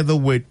 together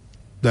with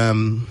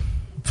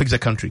Fix the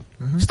Country,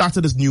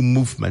 started this new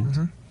movement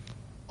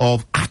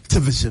of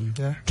activism,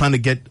 trying to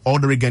get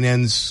ordinary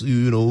Ghanaians,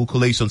 who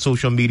collates on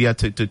social media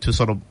to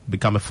sort of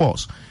become a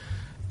force.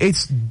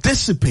 It's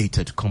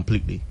dissipated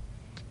completely.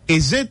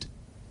 Is it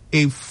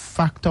a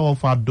factor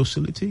of our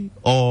docility,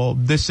 or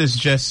this is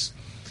just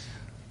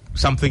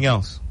something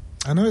else?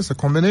 I know it's a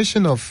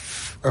combination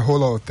of a whole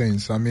lot of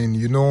things. I mean,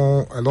 a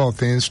lot of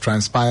things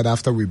transpired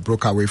after we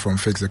broke away from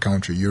Fix the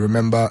Country. You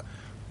remember,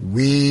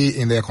 we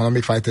in the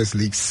Economic Fighters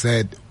League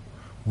said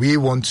we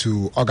want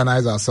to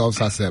organize ourselves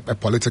as a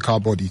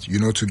political body,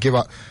 to give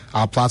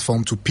our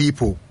platform to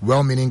people,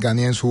 well-meaning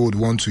Ghanaians who would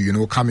want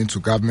to, come into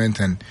government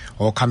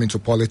or come into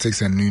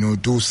politics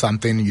and, do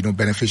something,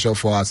 beneficial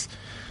for us.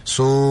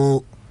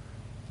 So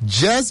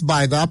just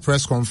by that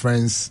press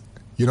conference,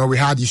 we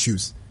had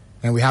issues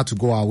and we had to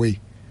go our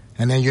way.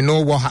 And then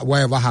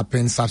whatever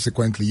happened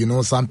subsequently,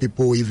 some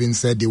people even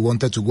said they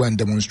wanted to go and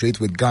demonstrate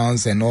with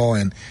guns and all,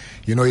 and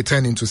it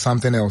turned into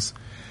something else.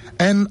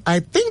 And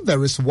I think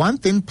there is one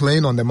thing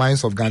playing on the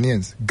minds of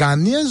Ghanaians.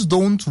 Ghanaians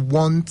don't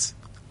want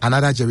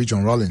another Jerry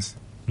John Rawlings.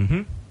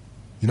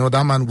 Mm-hmm.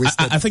 That man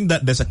wasted. I think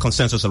that there's a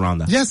consensus around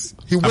that. Yes,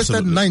 he wasted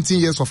Absolutely. 19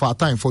 years of our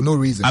time for no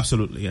reason.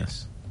 Absolutely,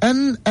 yes.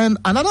 And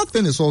another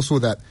thing is also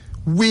that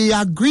we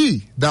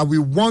agree that we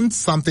want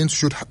something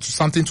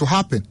to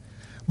happen.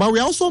 But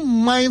we're also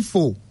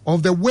mindful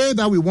of the way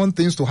that we want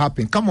things to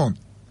happen. Come on.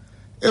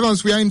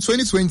 Evans, we are in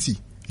 2020.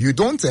 You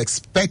don't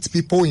expect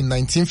people in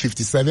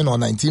 1957 or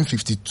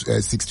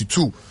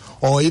 1962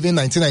 or even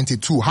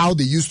 1992 how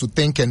they used to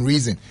think and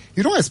reason.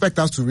 You don't expect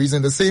us to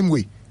reason the same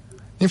way.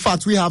 In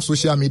fact, we have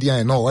social media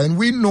and all, and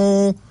we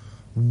know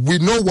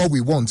what we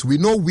want. We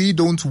know we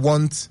don't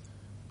want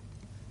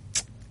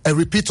a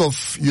repeat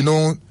of,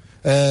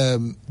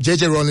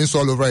 J.J. Rawlings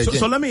all over again.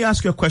 So let me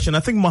ask you a question.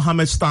 I think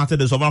Mohammed started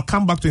this, I'll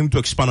come back to him to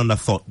expand on that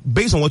thought,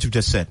 based on what you've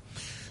just said.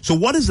 So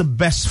what is the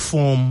best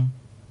form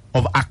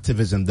of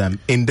activism then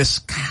in this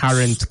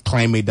current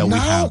climate that we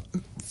have?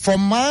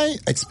 From my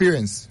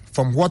experience,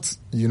 from what,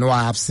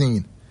 I have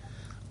seen,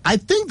 I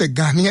think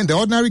the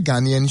ordinary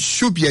Ghanaian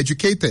should be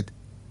educated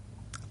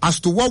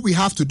as to what we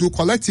have to do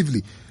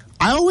collectively.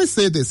 I always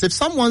say this, if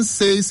someone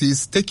says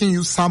he's taking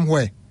you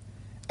somewhere,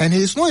 and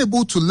he is not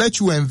able to let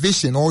you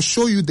envision or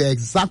show you the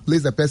exact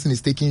place the person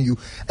is taking you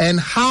and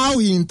how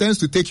he intends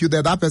to take you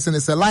there, that person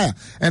is a liar.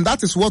 And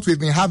that is what we've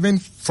been having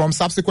from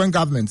subsequent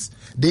governments.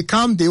 They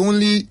come, they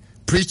only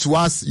preach to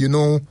us,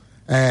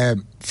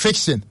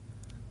 fiction.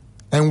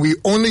 And we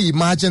only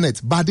imagine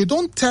it. But they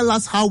don't tell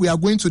us how we are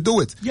going to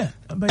do it. Yeah.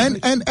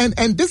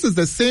 And this is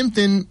the same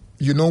thing,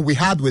 we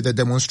had with the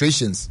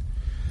demonstrations.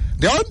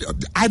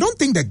 I don't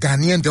think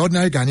the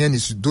ordinary Ghanaian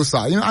is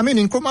docile.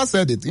 Nkrumah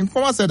said it.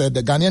 Nkrumah said that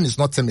the Ghanaian is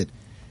not timid.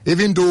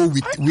 Even though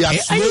we are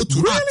slow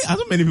to act. I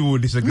don't many people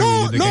would disagree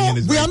with you. No,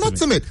 we are not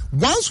timid.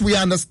 Once we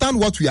understand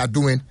what we are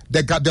doing,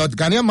 the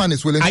Ghanaian man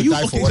is willing to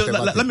die for whatever.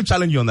 So let me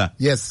challenge you on that.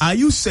 Yes. Are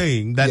you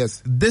saying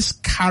that this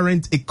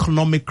current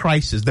economic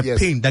crisis, the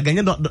pain, the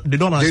Ghanaian they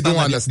don't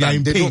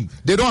understand.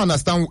 They don't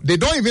understand. They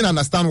don't even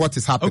understand what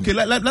is happening. Okay,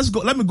 let's go.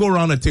 Let me go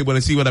around the table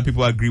and see whether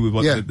people agree with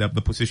what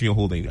the position you're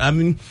holding. I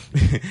mean,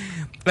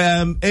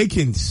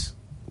 Akins,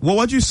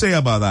 what do you say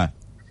about that?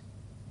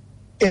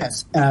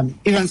 Yes.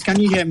 Evans, can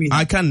you hear me now?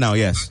 I can now,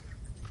 yes.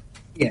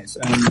 Yes.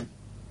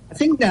 I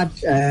think that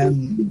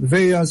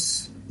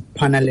various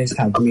panelists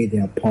have made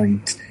their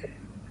point.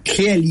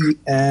 Clearly,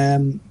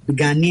 the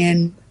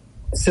Ghanaian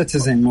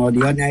citizen or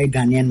the ordinary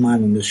Ghanaian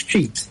man on the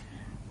street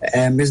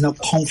is not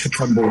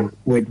comfortable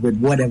with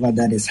whatever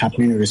that is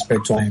happening in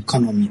respect to our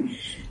economy.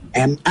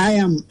 I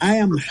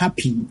am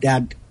happy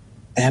that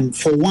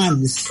for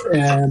once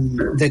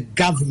the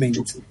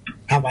government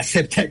have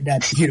accepted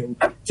that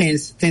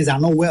things are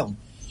not well.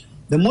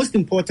 The most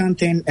important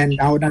thing, and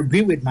I would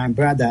agree with my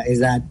brother, is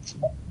that,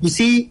 you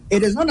see,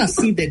 it is not as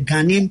if the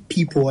Ghanaian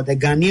people or the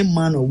Ghanaian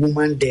man or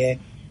woman there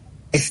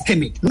is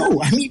timid. No,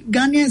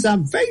 Ghanaians are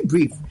very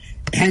brave.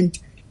 And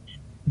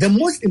the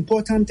most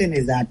important thing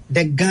is that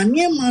the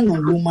Ghanaian man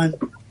or woman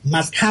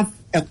must have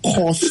a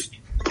cause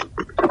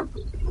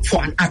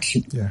for an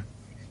action. Yeah.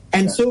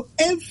 And so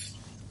if,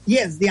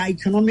 yes, there are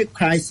economic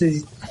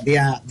crises,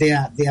 there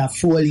are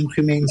fuel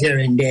increments here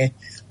and there,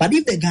 but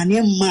if the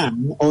Ghanaian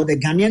man or the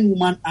Ghanaian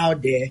woman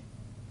out there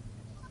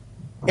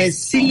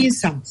is seeing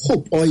some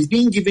hope or is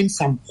being given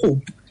some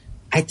hope,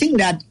 I think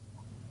that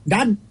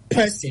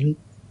person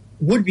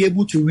would be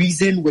able to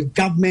reason with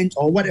government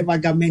or whatever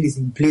government is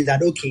in place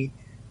that, okay,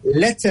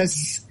 let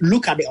us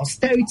look at the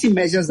austerity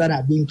measures that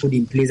are being put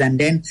in place, and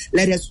then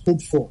let us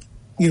hope for,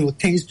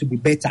 things to be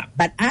better.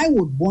 But I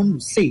would want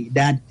to say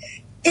that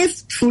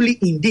if truly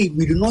indeed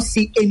we do not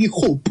see any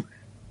hope,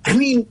 I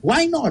mean,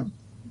 why not?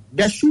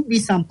 There should be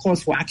some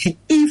cause for action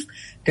if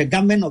the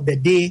government of the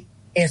day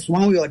is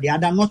one way or the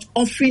other not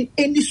offering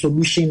any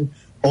solution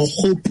or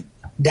hope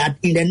that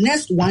in the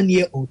next 1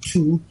 year or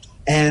two,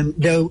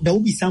 there will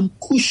be some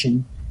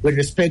cushion with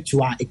respect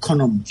to our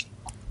economy.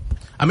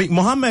 I mean,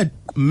 Mohammed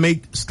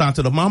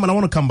started off. Mohammed, I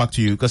want to come back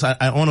to you because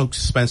I want to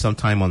spend some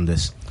time on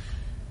this.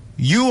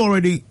 You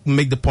already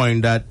make the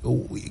point that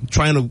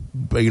trying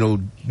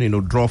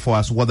to, draw for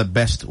us what the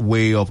best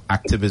way of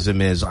activism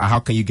is. How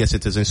can you get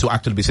citizens to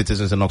actually be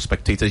citizens and not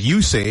spectators?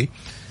 You say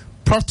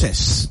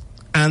protests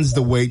and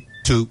the way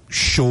to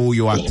show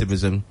your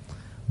activism,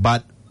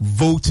 but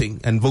voting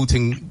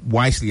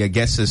wisely, I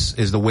guess,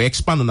 is the way.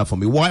 Expand on that for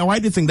me. Why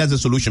do you think that's the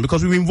solution?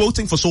 Because we've been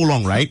voting for so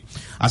long, right,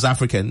 as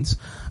Africans,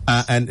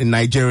 and in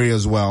Nigeria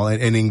as well,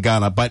 and in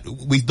Ghana, but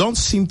we don't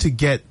seem to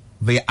get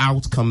the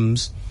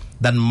outcomes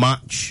that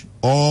match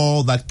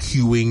all that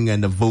queuing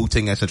and the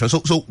voting, etc.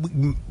 So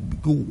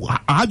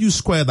how do you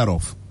square that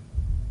off?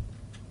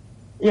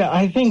 Yeah,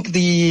 I think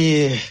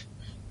the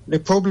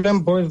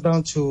problem boils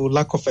down to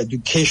lack of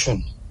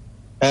education.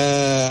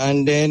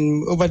 And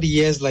then over the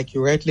years, like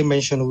you rightly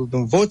mentioned, we've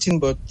been voting,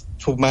 but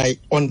to my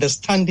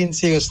understanding,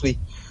 seriously,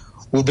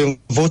 we've been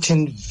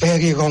voting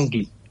very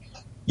wrongly.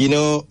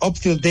 Up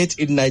till date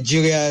in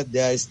Nigeria,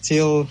 there is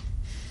still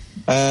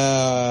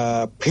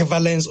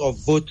prevalence of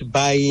vote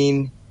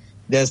buying.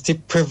 There's still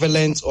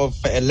prevalence of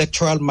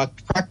electoral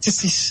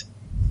malpractices.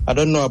 I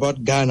don't know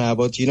about Ghana,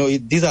 but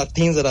these are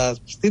things that are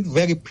still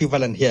very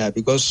prevalent here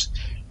because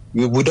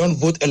we don't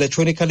vote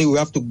electronically. We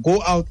have to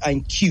go out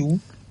and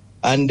queue.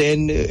 And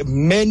then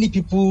many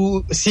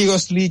people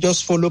seriously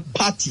just follow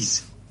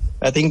parties.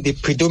 I think the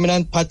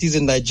predominant parties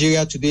in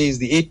Nigeria today is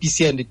the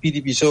APC and the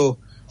PDP. So,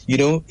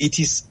 it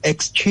is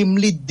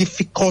extremely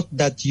difficult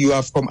that you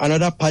are from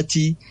another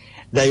party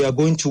that you are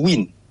going to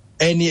win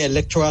any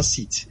electoral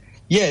seat.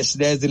 Yes,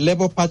 there's the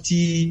Labour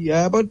Party,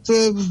 but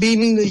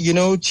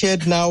being,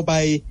 chaired now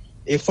by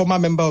a former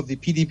member of the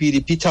PDP,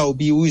 the Peter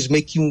Obi, who is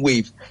making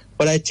wave.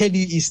 But I tell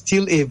you, it's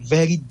still a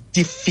very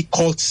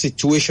difficult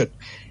situation.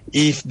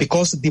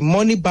 Because the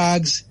money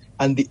bags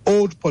and the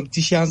old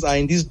politicians are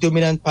in these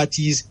dominant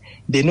parties,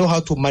 they know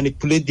how to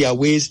manipulate their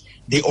ways.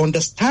 They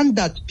understand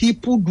that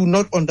people do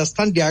not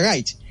understand their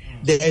right.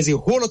 There is a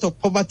whole lot of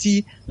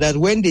poverty that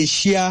when they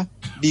share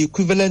the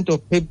equivalent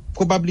of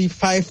probably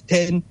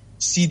 5-10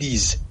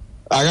 CDs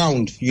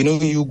around,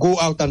 you go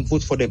out and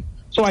vote for them.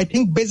 So I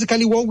think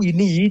basically what we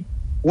need,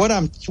 what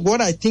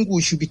I think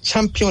we should be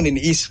championing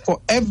is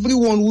for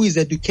everyone who is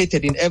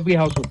educated in every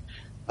household.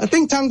 I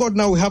think, thank God,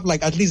 now we have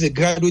at least a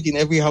graduate in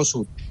every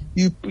household.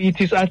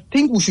 I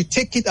think we should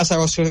take it as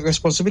our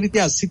responsibility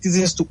as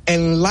citizens to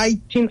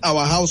enlighten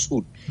our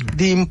household.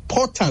 The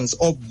importance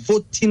of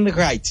voting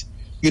right,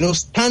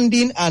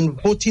 standing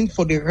and voting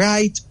for the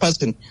right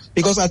person.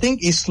 Because I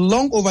think it's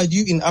long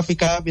overdue in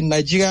Africa, in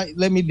Nigeria,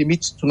 let me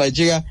limit to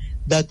Nigeria,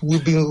 that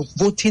we've been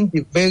voting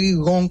the very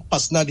wrong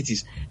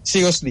personalities.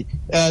 Seriously.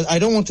 I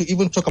don't want to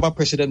even talk about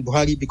President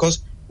Buhari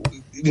because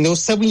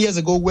 7 years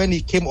ago when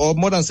he came, or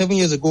more than 7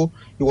 years ago,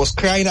 he was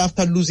crying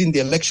after losing the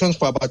elections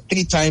for about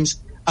 3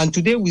 times. And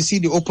today we see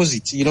the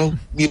opposite.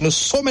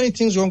 So many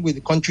things wrong with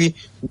the country.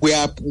 We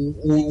are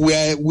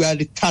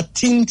the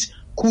 13th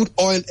crude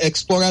oil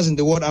explorers in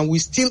the world, and we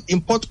still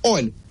import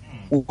oil.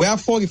 We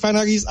have 4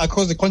 refineries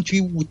across the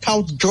country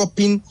without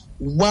dropping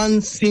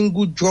one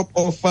single drop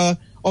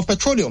of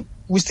petroleum.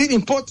 We still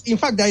import. In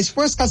fact, there is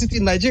fuel scarcity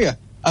in Nigeria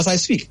as I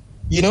speak.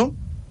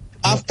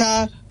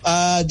 After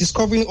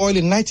discovering oil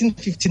in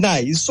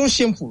 1959. It's so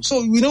shameful.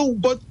 So,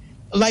 but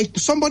like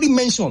somebody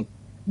mentioned,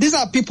 these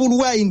are people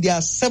who are in their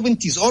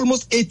 70s,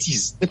 almost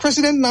 80s. The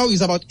president now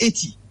is about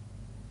 80,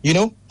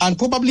 and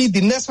probably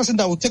the next person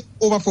that will take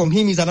over from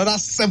him is another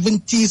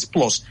 70s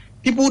plus.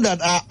 People that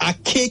are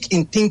archaic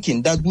in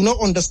thinking, that do not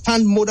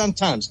understand modern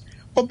times.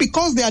 But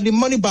because they are the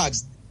money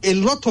bags, a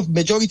lot of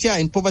majority are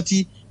in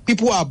poverty.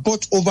 People are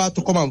bought over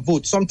to come and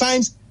vote.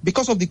 Sometimes,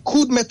 because of the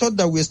crude method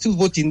that we're still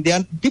voting,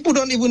 people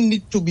don't even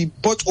need to be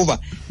bought over.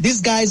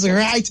 These guys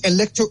write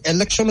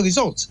election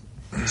results.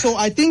 So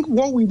I think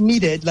what we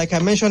needed, like I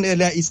mentioned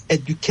earlier, is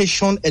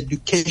education,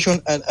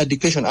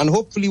 and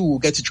hopefully we'll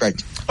get it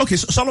right. Okay,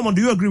 so Solomon,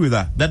 do you agree with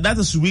that? That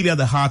is really at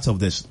the heart of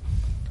this.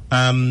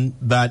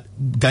 That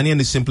Ghanaian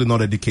is simply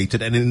not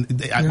educated,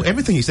 and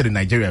everything you said in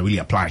Nigeria really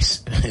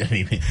applies.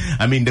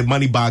 I mean, the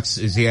money box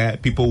is here.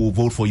 People will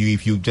vote for you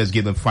if you just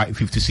give them 50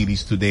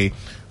 CDs today.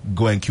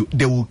 Go and queue.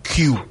 They will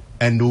queue,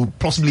 and they'll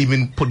possibly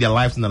even put their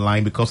lives on the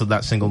line because of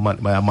that single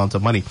amount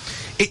of money.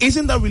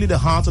 Isn't that really the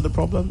heart of the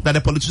problem? That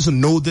the politicians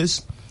know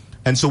this,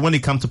 and so when they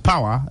come to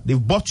power,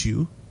 they've bought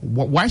you.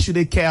 Why should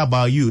they care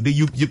about you?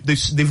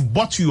 They've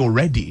bought you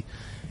already.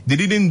 They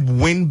didn't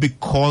win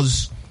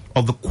because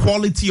of the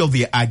quality of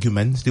their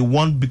arguments. They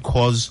won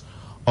because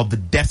of the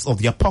depth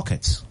of their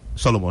pockets.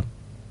 Solomon,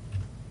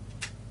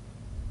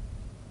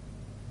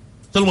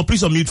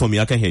 please unmute for me.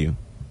 I can hear you.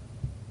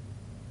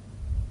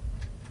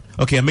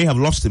 Okay, I may have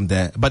lost him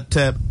there, but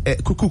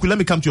Kuku, let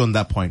me come to you on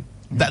that point.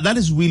 That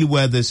is really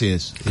where this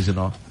is it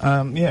not?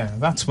 Yeah,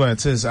 that's where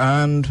it is.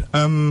 And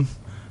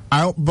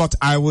but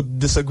I would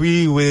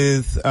disagree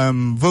with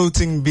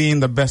voting being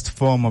the best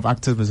form of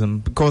activism,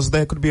 because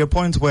there could be a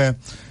point where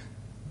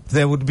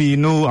there would be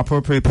no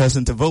appropriate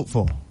person to vote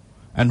for,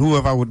 and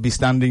whoever would be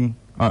standing,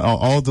 or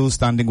all those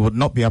standing, would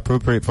not be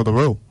appropriate for the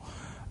role.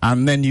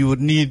 And then you would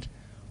need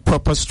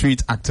proper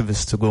street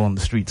activists to go on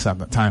the streets at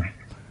that time.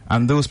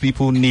 And those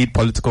people need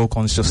political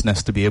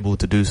consciousness to be able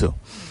to do so.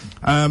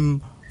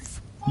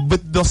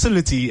 With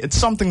docility, it's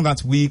something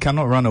that we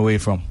cannot run away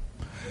from.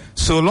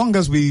 So long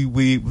as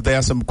there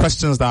are some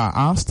questions that are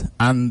asked,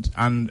 and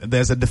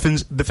there's a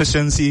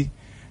deficiency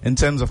in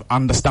terms of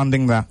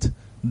understanding that,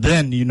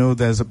 then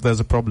there's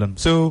a problem.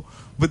 So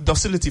with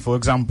docility, for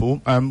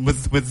example,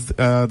 with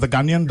the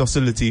Ghanaian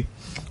docility,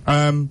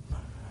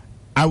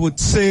 I would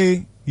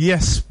say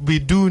yes, we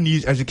do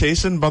need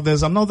education, but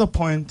there's another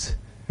point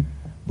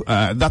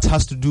that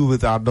has to do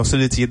with our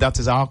docility. That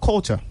is our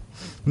culture.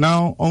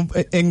 Now,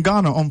 in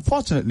Ghana,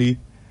 unfortunately,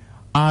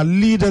 our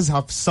leaders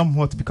have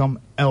somewhat become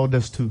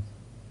elders too.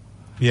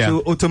 Yeah.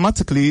 So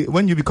automatically,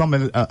 when you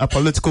become a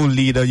political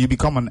leader, you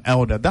become an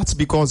elder. That's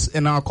because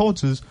in our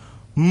cultures,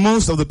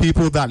 most of the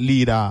people that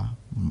lead are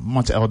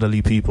much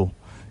elderly people,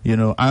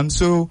 and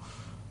so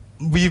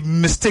we've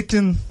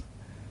mistaken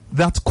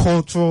that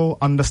cultural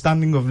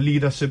understanding of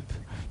leadership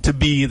to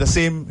be the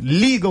same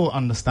legal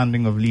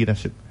understanding of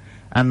leadership.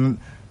 And,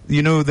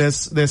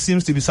 there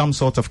seems to be some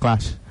sort of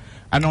clash.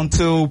 And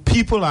until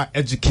people are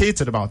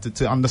educated about it,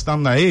 to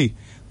understand that, hey,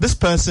 this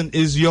person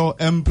is your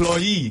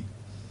employee.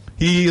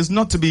 He is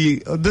not to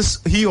be,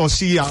 he or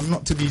she are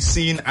not to be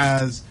seen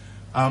as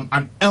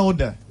an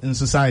elder in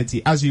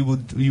society, as you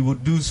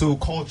would do so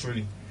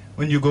culturally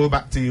when you go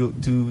back to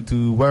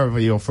wherever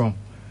you're from.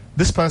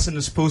 This person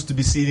is supposed to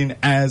be seen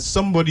as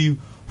somebody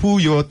who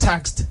you're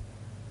taxed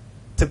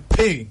to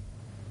pay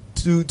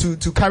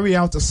to carry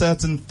out a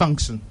certain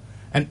function.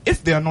 And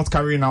if they are not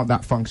carrying out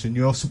that function,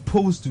 you're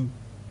supposed to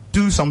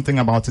do something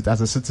about it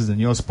as a citizen.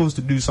 You're supposed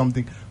to do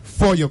something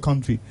for your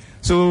country.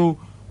 So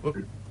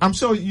I'm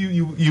sure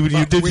you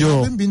did we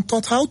haven't been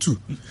taught how to.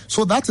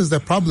 So that is the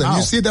problem. How?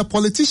 You see, the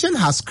politician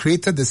has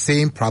created the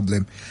same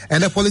problem,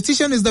 and the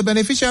politician is the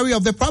beneficiary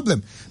of the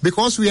problem,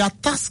 because we are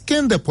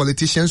tasking the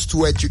politicians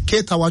to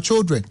educate our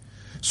children.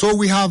 So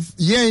we have,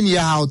 year in, year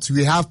out,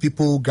 we have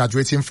people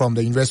graduating from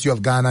the University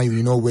of Ghana,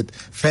 with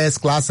first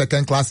class,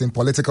 second class in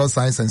political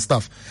science and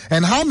stuff.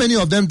 And how many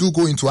of them do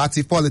go into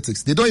active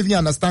politics? They don't even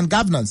understand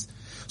governance.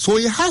 So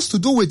it has to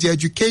do with the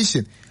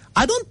education.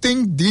 I don't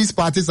think these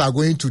parties are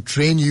going to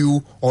train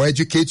you or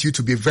educate you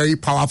to be very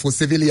powerful,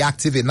 civilly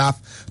active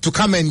enough to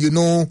come and,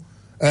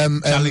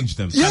 challenge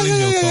them.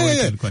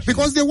 Yeah.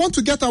 Because they want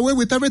to get away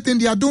with everything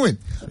they are doing.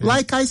 Yeah.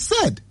 Like I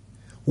said,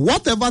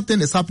 whatever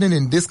thing is happening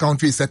in this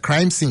country is a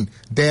crime scene.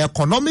 The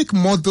economic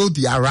model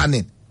they are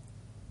running,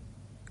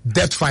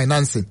 debt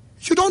financing,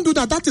 you don't do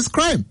that. That is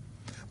crime.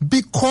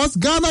 Because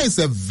Ghana is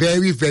a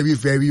very, very,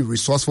 very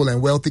resourceful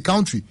and wealthy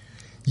country.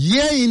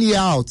 Year in, year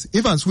out,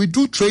 Evans, we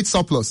do trade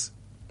surplus.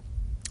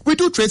 We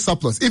do trade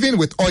surplus, even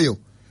with oil.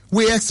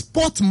 We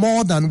export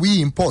more than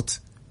we import.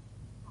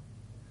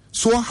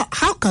 So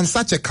how can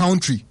such a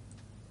country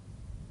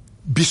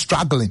be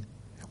struggling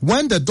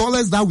when the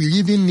dollars that we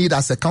even need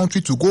as a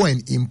country to go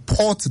and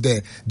import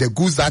the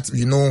goods that,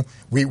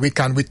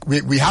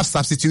 we have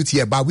substitute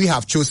here, but we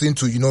have chosen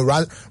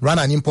to, run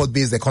an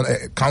import-based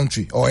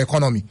country or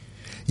economy.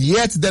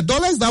 Yet the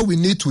dollars that we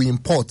need to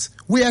import,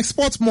 we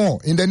export more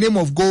in the name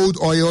of gold,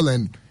 oil,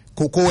 and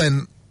cocoa,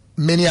 and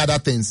many other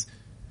things.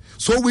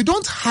 So we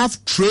don't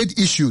have trade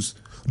issues.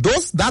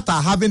 Those that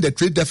are having the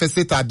trade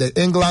deficit are the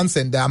Englands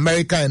and the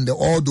America and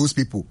all those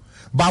people.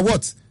 But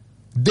what?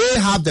 They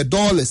have the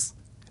dollars.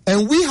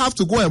 And we have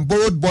to go and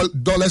borrow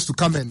dollars to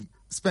come and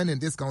spend in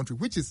this country,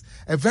 which is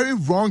a very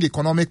wrong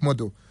economic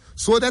model.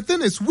 So the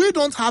thing is, we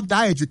don't have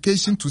that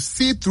education to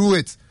see through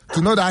it,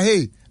 to know that,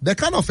 hey, the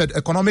kind of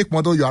economic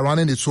model you are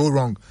running is so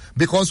wrong.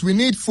 Because we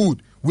need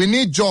food, we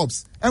need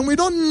jobs, and we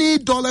don't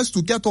need dollars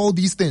to get all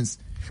these things.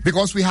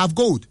 Because we have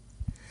gold.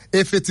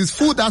 If it is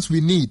food that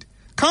we need,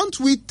 can't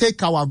we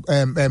take our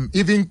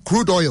even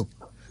crude oil?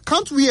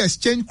 Can't we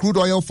exchange crude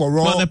oil for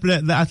raw?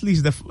 Well, at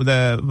least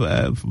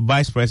the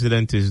vice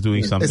president is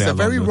doing something. It's a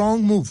very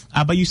wrong move.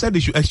 But you said they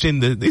should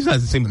exchange these are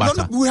the same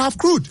butter. No, we have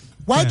crude.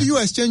 Why do you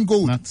exchange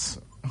gold?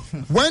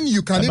 When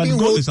you can even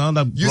gold is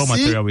another raw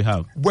material we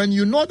have. When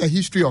you know the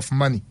history of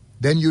money,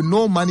 then you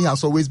know money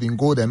has always been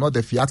gold and not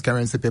the fiat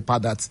currency paper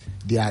that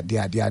they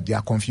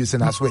are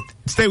confusing us with.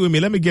 Stay with me.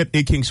 Let me get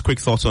A King's quick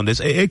thoughts on this.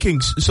 A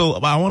King's. So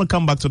I want to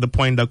come back to the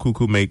point that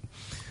Kuku made,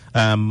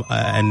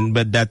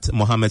 but that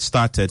Mohammed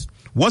started.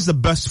 What's the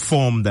best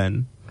form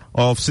then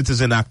of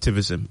citizen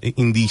activism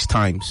in these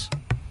times?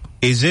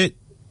 Is it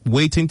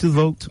waiting to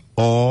vote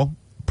or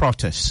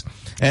protest?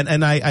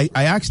 And I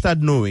asked that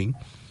knowing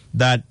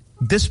that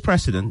this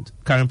president,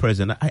 current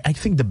president, I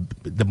think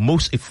the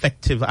most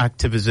effective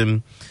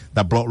activism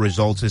that brought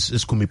results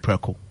is Kumi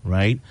Preko,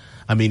 right?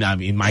 I mean,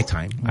 in my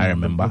time, I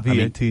remember.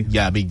 VAT.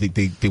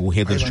 They will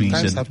hit the streets.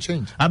 Times have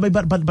changed.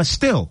 But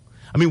still,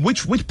 I mean,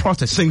 which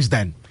protest since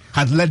then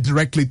had led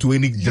directly to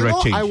any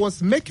direct change? I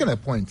was making a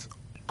point.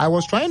 I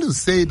was trying to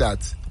say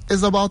that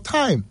it's about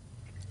time.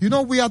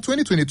 We are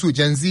 2022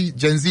 Gen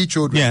Z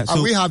children,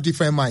 and we have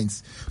different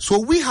minds. So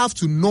we have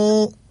to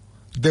know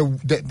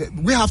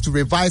we have to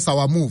revise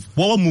our move.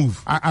 What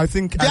move? I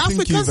think the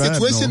African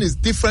situation is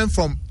different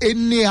from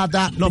any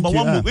other. No, but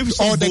what move?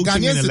 Or the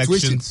Ghanaian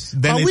situation.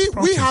 Then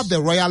but we have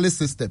the royalist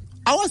system.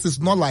 Ours is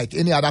not like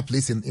any other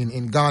place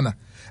in Ghana.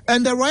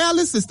 And the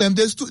royalist system,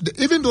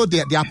 even though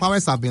their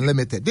powers have been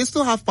limited, they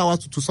still have power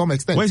to some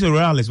extent. Where's the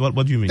royalist? What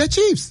do you mean? The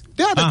chiefs.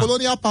 They are the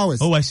colonial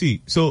powers. Oh, I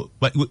see. So,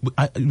 but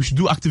we should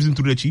do activism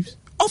through the chiefs?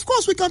 Of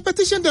course, we can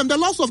petition them. The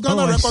laws of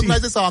Ghana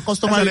recognizes our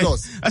customary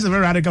laws. That's a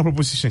very radical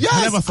proposition. Yes,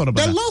 I never thought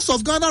about that. The laws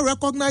of Ghana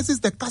recognizes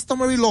the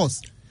customary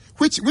laws,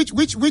 which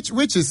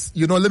is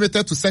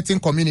limited to certain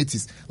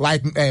communities.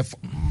 Like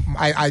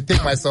I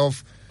take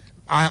myself.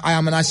 I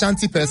am an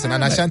Ashanti person,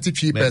 an Ashanti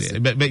tree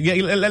person. But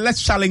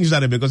let's challenge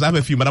that a bit, because I have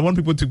a few, but I want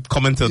people to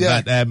comment on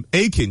that.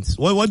 Akins,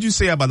 what do you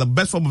say about the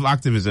best form of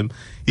activism?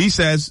 He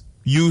says,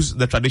 use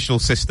the traditional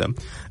system.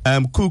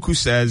 Kuku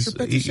says,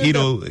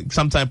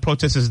 sometimes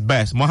protest is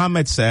best.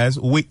 Mohammed says,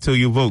 wait till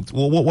you vote.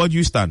 What do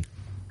you stand?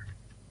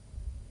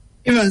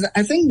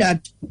 I think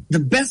that the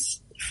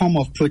best form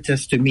of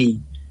protest to me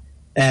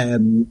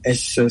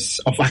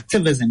of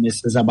activism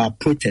is about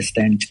protest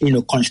and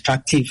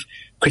constructive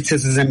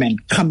criticism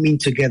and coming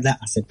together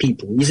as a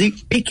people. You see,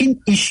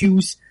 picking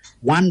issues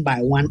one by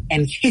one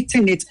and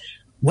hitting it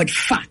with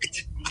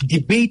fact,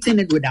 debating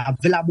it with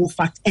available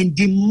fact, and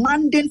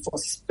demanding for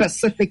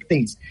specific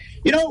things.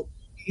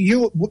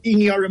 You in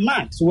your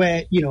remarks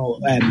where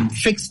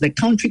Fix the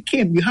Country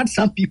came, you had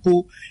some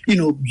people,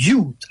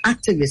 youth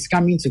activists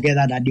coming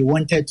together that they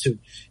wanted to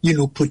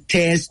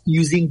protest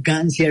using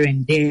guns here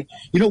and there.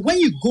 When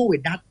you go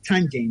with that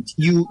tangent,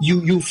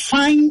 you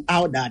find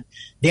out that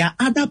there are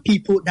other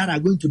people that are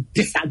going to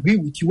disagree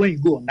with you when you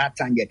go on that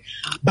tangent.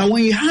 But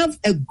when you have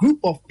a group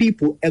of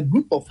people, a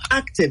group of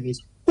activists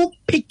who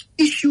pick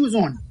issues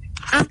on,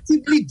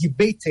 actively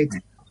debate it,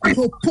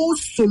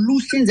 propose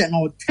solutions and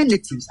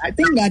alternatives, I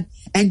think that,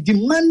 and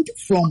demand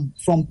from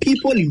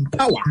people in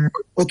power,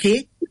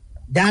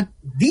 that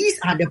these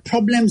are the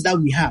problems that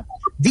we have.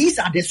 These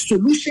are the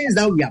solutions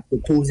that we are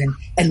proposing,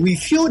 and we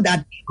feel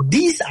that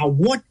these are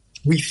what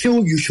we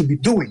feel you should be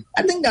doing.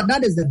 I think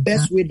that is the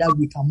best way that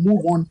we can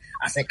move on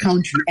as a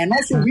country, and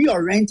also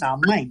reorient our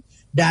mind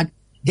that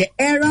the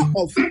era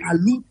of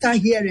aluta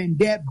here and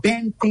there,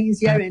 bend things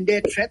here and there,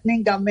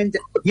 threatening government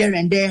here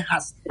and there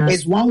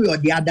is one way or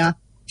the other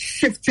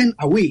shifting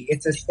away.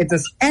 It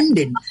is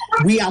ending.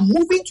 We are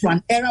moving to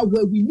an era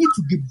where we need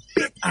to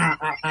debate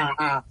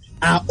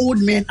our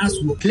old men as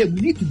we play.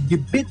 We need to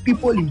debate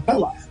people in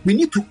power. We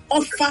need to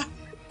offer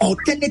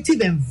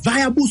alternative and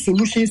viable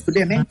solutions to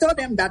them and tell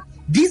them that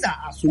these are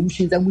our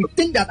solutions, and we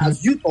think that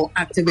as youth or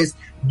activists,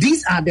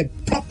 these are the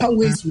proper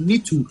ways we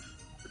need to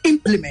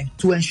implement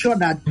to ensure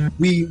that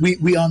we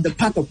are on the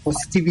path of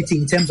positivity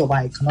in terms of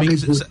our economic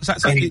growth.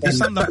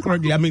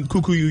 I mean,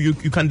 Kuku,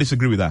 you can't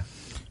disagree with that.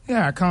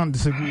 Yeah, I can't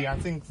disagree. I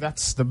think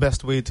that's the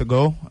best way to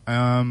go.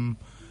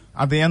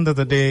 At the end of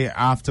the day,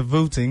 after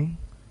voting,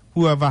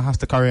 whoever has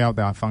to carry out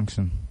their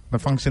function, the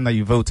function that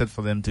you voted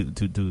for them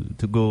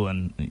to go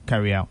and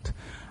carry out.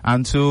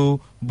 And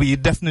so we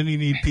definitely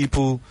need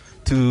people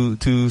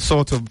to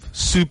sort of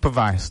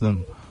supervise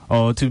them,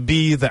 or to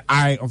be the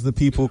eye of the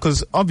people,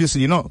 because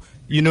obviously,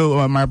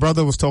 my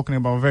brother was talking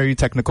about very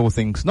technical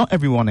things. Not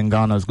everyone in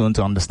Ghana is going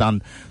to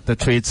understand the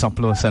trade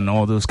surplus and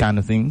all those kind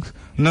of things.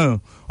 No,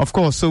 of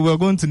course. So we're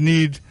going to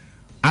need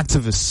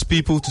activists,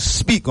 people to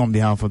speak on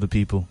behalf of the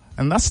people.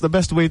 And that's the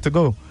best way to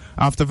go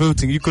after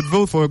voting. You could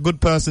vote for a good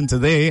person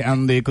today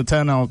and they could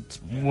turn out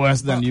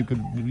worse than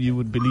you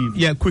would believe.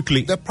 Yeah,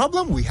 quickly. The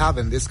problem we have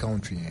in this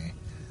country,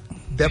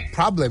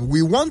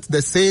 we want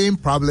the same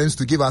problems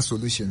to give us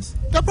solutions.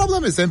 The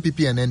problem is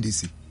MPP and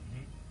NDC.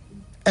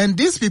 And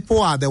these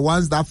people are the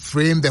ones that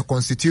frame the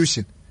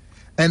constitution.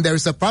 And there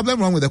is a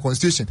problem wrong with the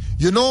constitution.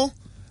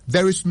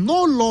 There is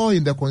no law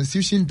in the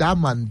constitution that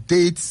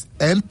mandates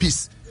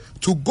MPs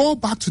to go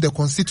back to the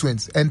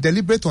constituents and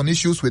deliberate on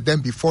issues with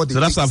them before they.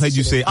 So that's what I've heard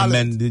you say.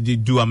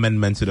 Do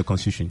amendments to the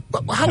constitution.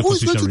 But who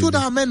is going to do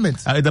the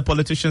amendments? The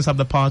politicians have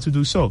the power to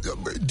do so.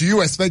 Do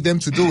you expect them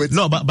to do it?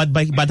 No, but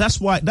that's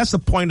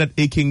the point that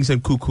Akins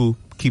and Kuku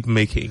keep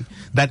making.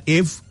 That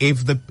if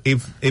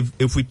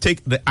we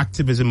take the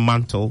activism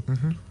mantle.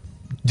 Mm-hmm.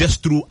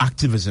 Just through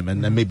activism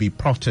and maybe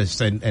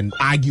protest and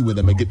argue with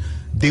them again,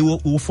 they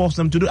will force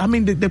them to do. I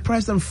mean, the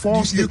president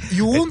forced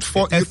you won't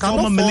force a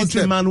former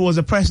military man who was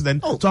a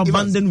president to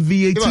abandon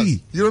VAT.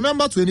 You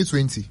remember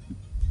 2020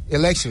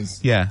 elections?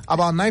 Yeah,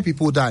 about 9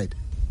 people died.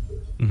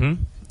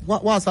 Mm-hmm.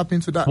 What has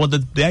happened to that? Well, the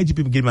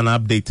IGP gave an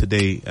update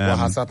today. What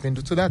has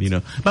happened to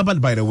that?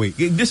 But by the way,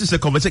 this is a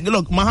conversation.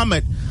 Look,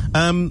 Mohammed,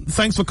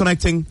 thanks for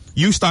connecting.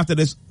 You started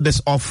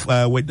this off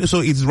so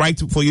it's right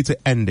for you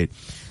to end it.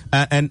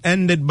 And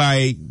ended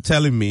by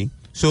telling me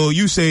So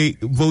you say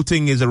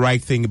voting is the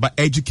right thing, but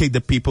educate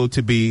the people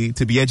to be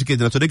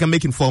educated so they can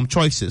make informed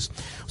choices.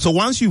 So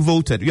once you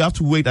voted, you have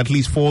to wait at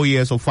least 4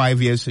 years or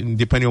 5 years,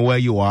 depending on where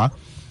you are.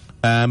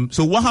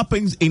 So what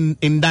happens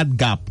in that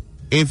gap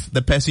if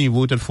the person you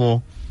voted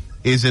for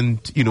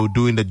isn't,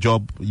 doing the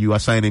job you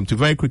assigned him to?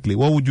 Very quickly,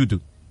 what would you do?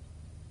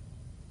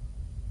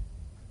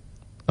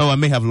 Oh, I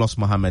may have lost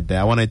Mohammed there.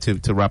 I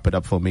wanted to wrap it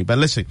up for me. But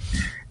listen,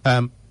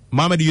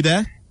 Mohammed, are you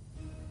there?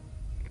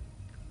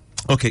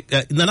 Okay.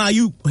 Nana, are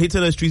you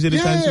hitting the streets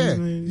anytime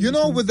soon?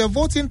 With the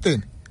voting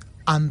thing,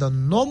 under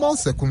normal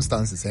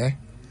circumstances,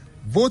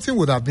 voting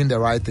would have been the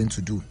right thing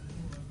to do.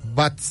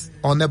 But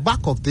on the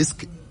back of this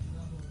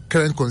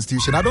current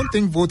constitution, I don't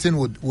think voting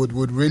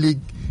would really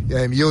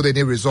yield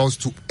any results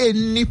to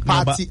any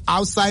party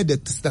outside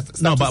the...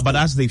 No, but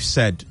as they've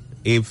said,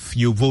 if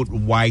you vote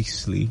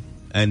wisely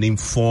and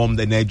informed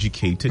and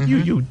educated,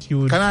 you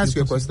would... Can I ask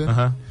you a question?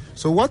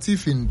 So what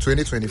if in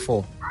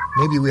 2024,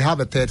 maybe we have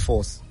a third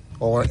force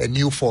or a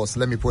new force,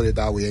 let me put it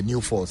that way, a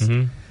new force,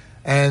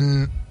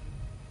 and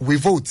we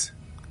vote,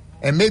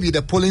 and maybe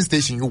the polling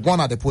station, you won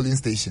at the polling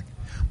station,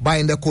 but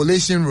in the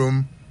collation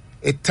room,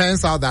 it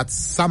turns out that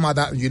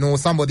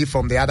somebody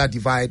from the other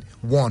divide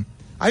won.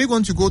 Are you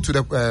going to go to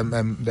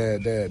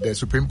the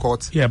Supreme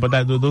Court? Yeah,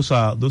 but those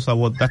are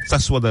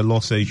that's what the law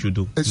says you should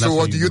do. So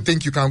what do you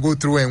think you can go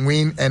through and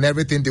win and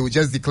everything? They will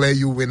just declare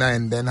you winner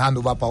and then hand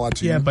over power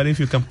to you. Yeah, but if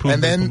you can prove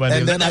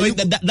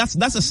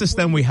that's a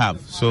system we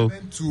have. So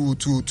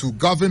to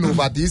govern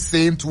over these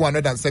same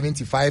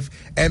 275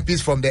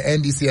 MPs from the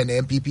NDC and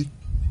the MPP.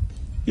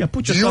 Yeah,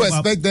 do you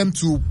expect them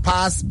to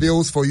pass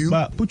bills for you?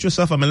 But put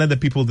yourself up and let the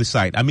people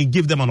decide.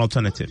 Give them an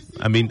alternative.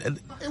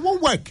 It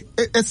won't work.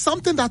 It's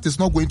something that is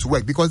not going to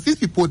work because these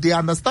people, they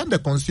understand the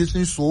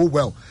constitution so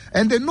well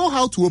and they know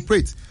how to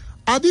operate.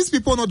 Are these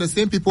people not the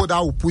same people that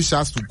will push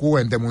us to go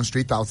and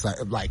demonstrate outside,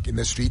 like in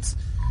the streets?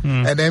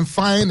 And then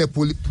find the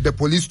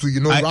police to,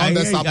 round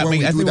us up when we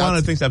do that? I think one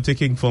of the things I'm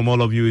taking from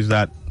all of you is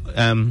that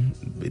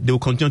they will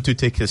continue to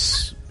take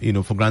us,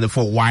 for granted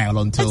for a while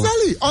until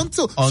the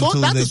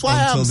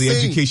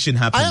education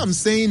happens. I am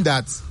saying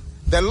that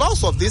the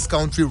laws of this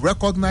country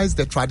recognize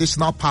the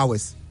traditional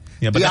powers.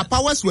 Yeah, but their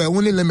powers were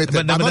only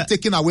limited, but not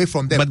taken away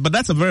from them. But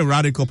that's a very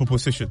radical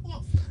proposition.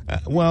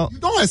 You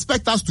don't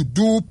expect us to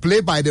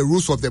play by the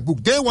rules of the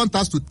book. They want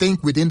us to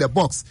think within the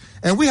box,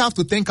 and we have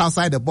to think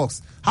outside the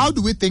box. How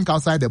do we think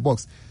outside the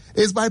box?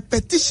 It's by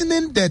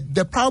petitioning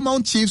the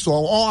paramount chiefs or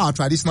all our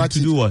traditional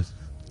chiefs. To do what?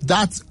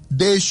 That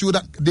they should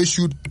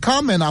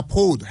come and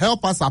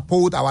help us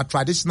uphold our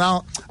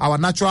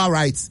natural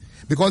rights.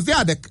 Because they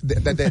are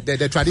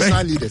the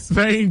traditional leaders.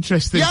 Very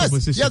interesting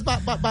proposition. Yes,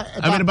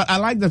 but I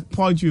like the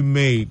point you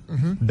made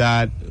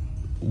that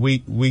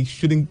we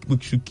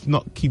should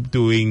not keep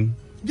doing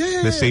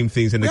the same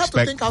things and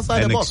expect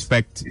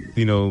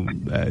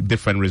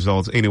different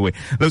results. Anyway,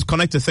 let's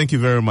connect. Thank you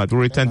very much.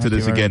 We'll return to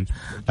this again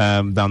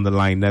down the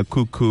line.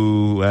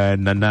 Kuku,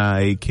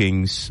 Nana,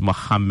 Kings,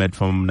 Mohammed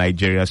from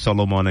Nigeria,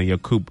 Solomon, and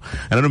Yakub.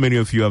 I know many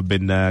of you have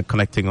been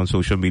connecting on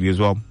social media as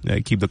well.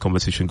 Keep the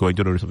conversation going.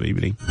 Do the rest of the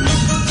evening.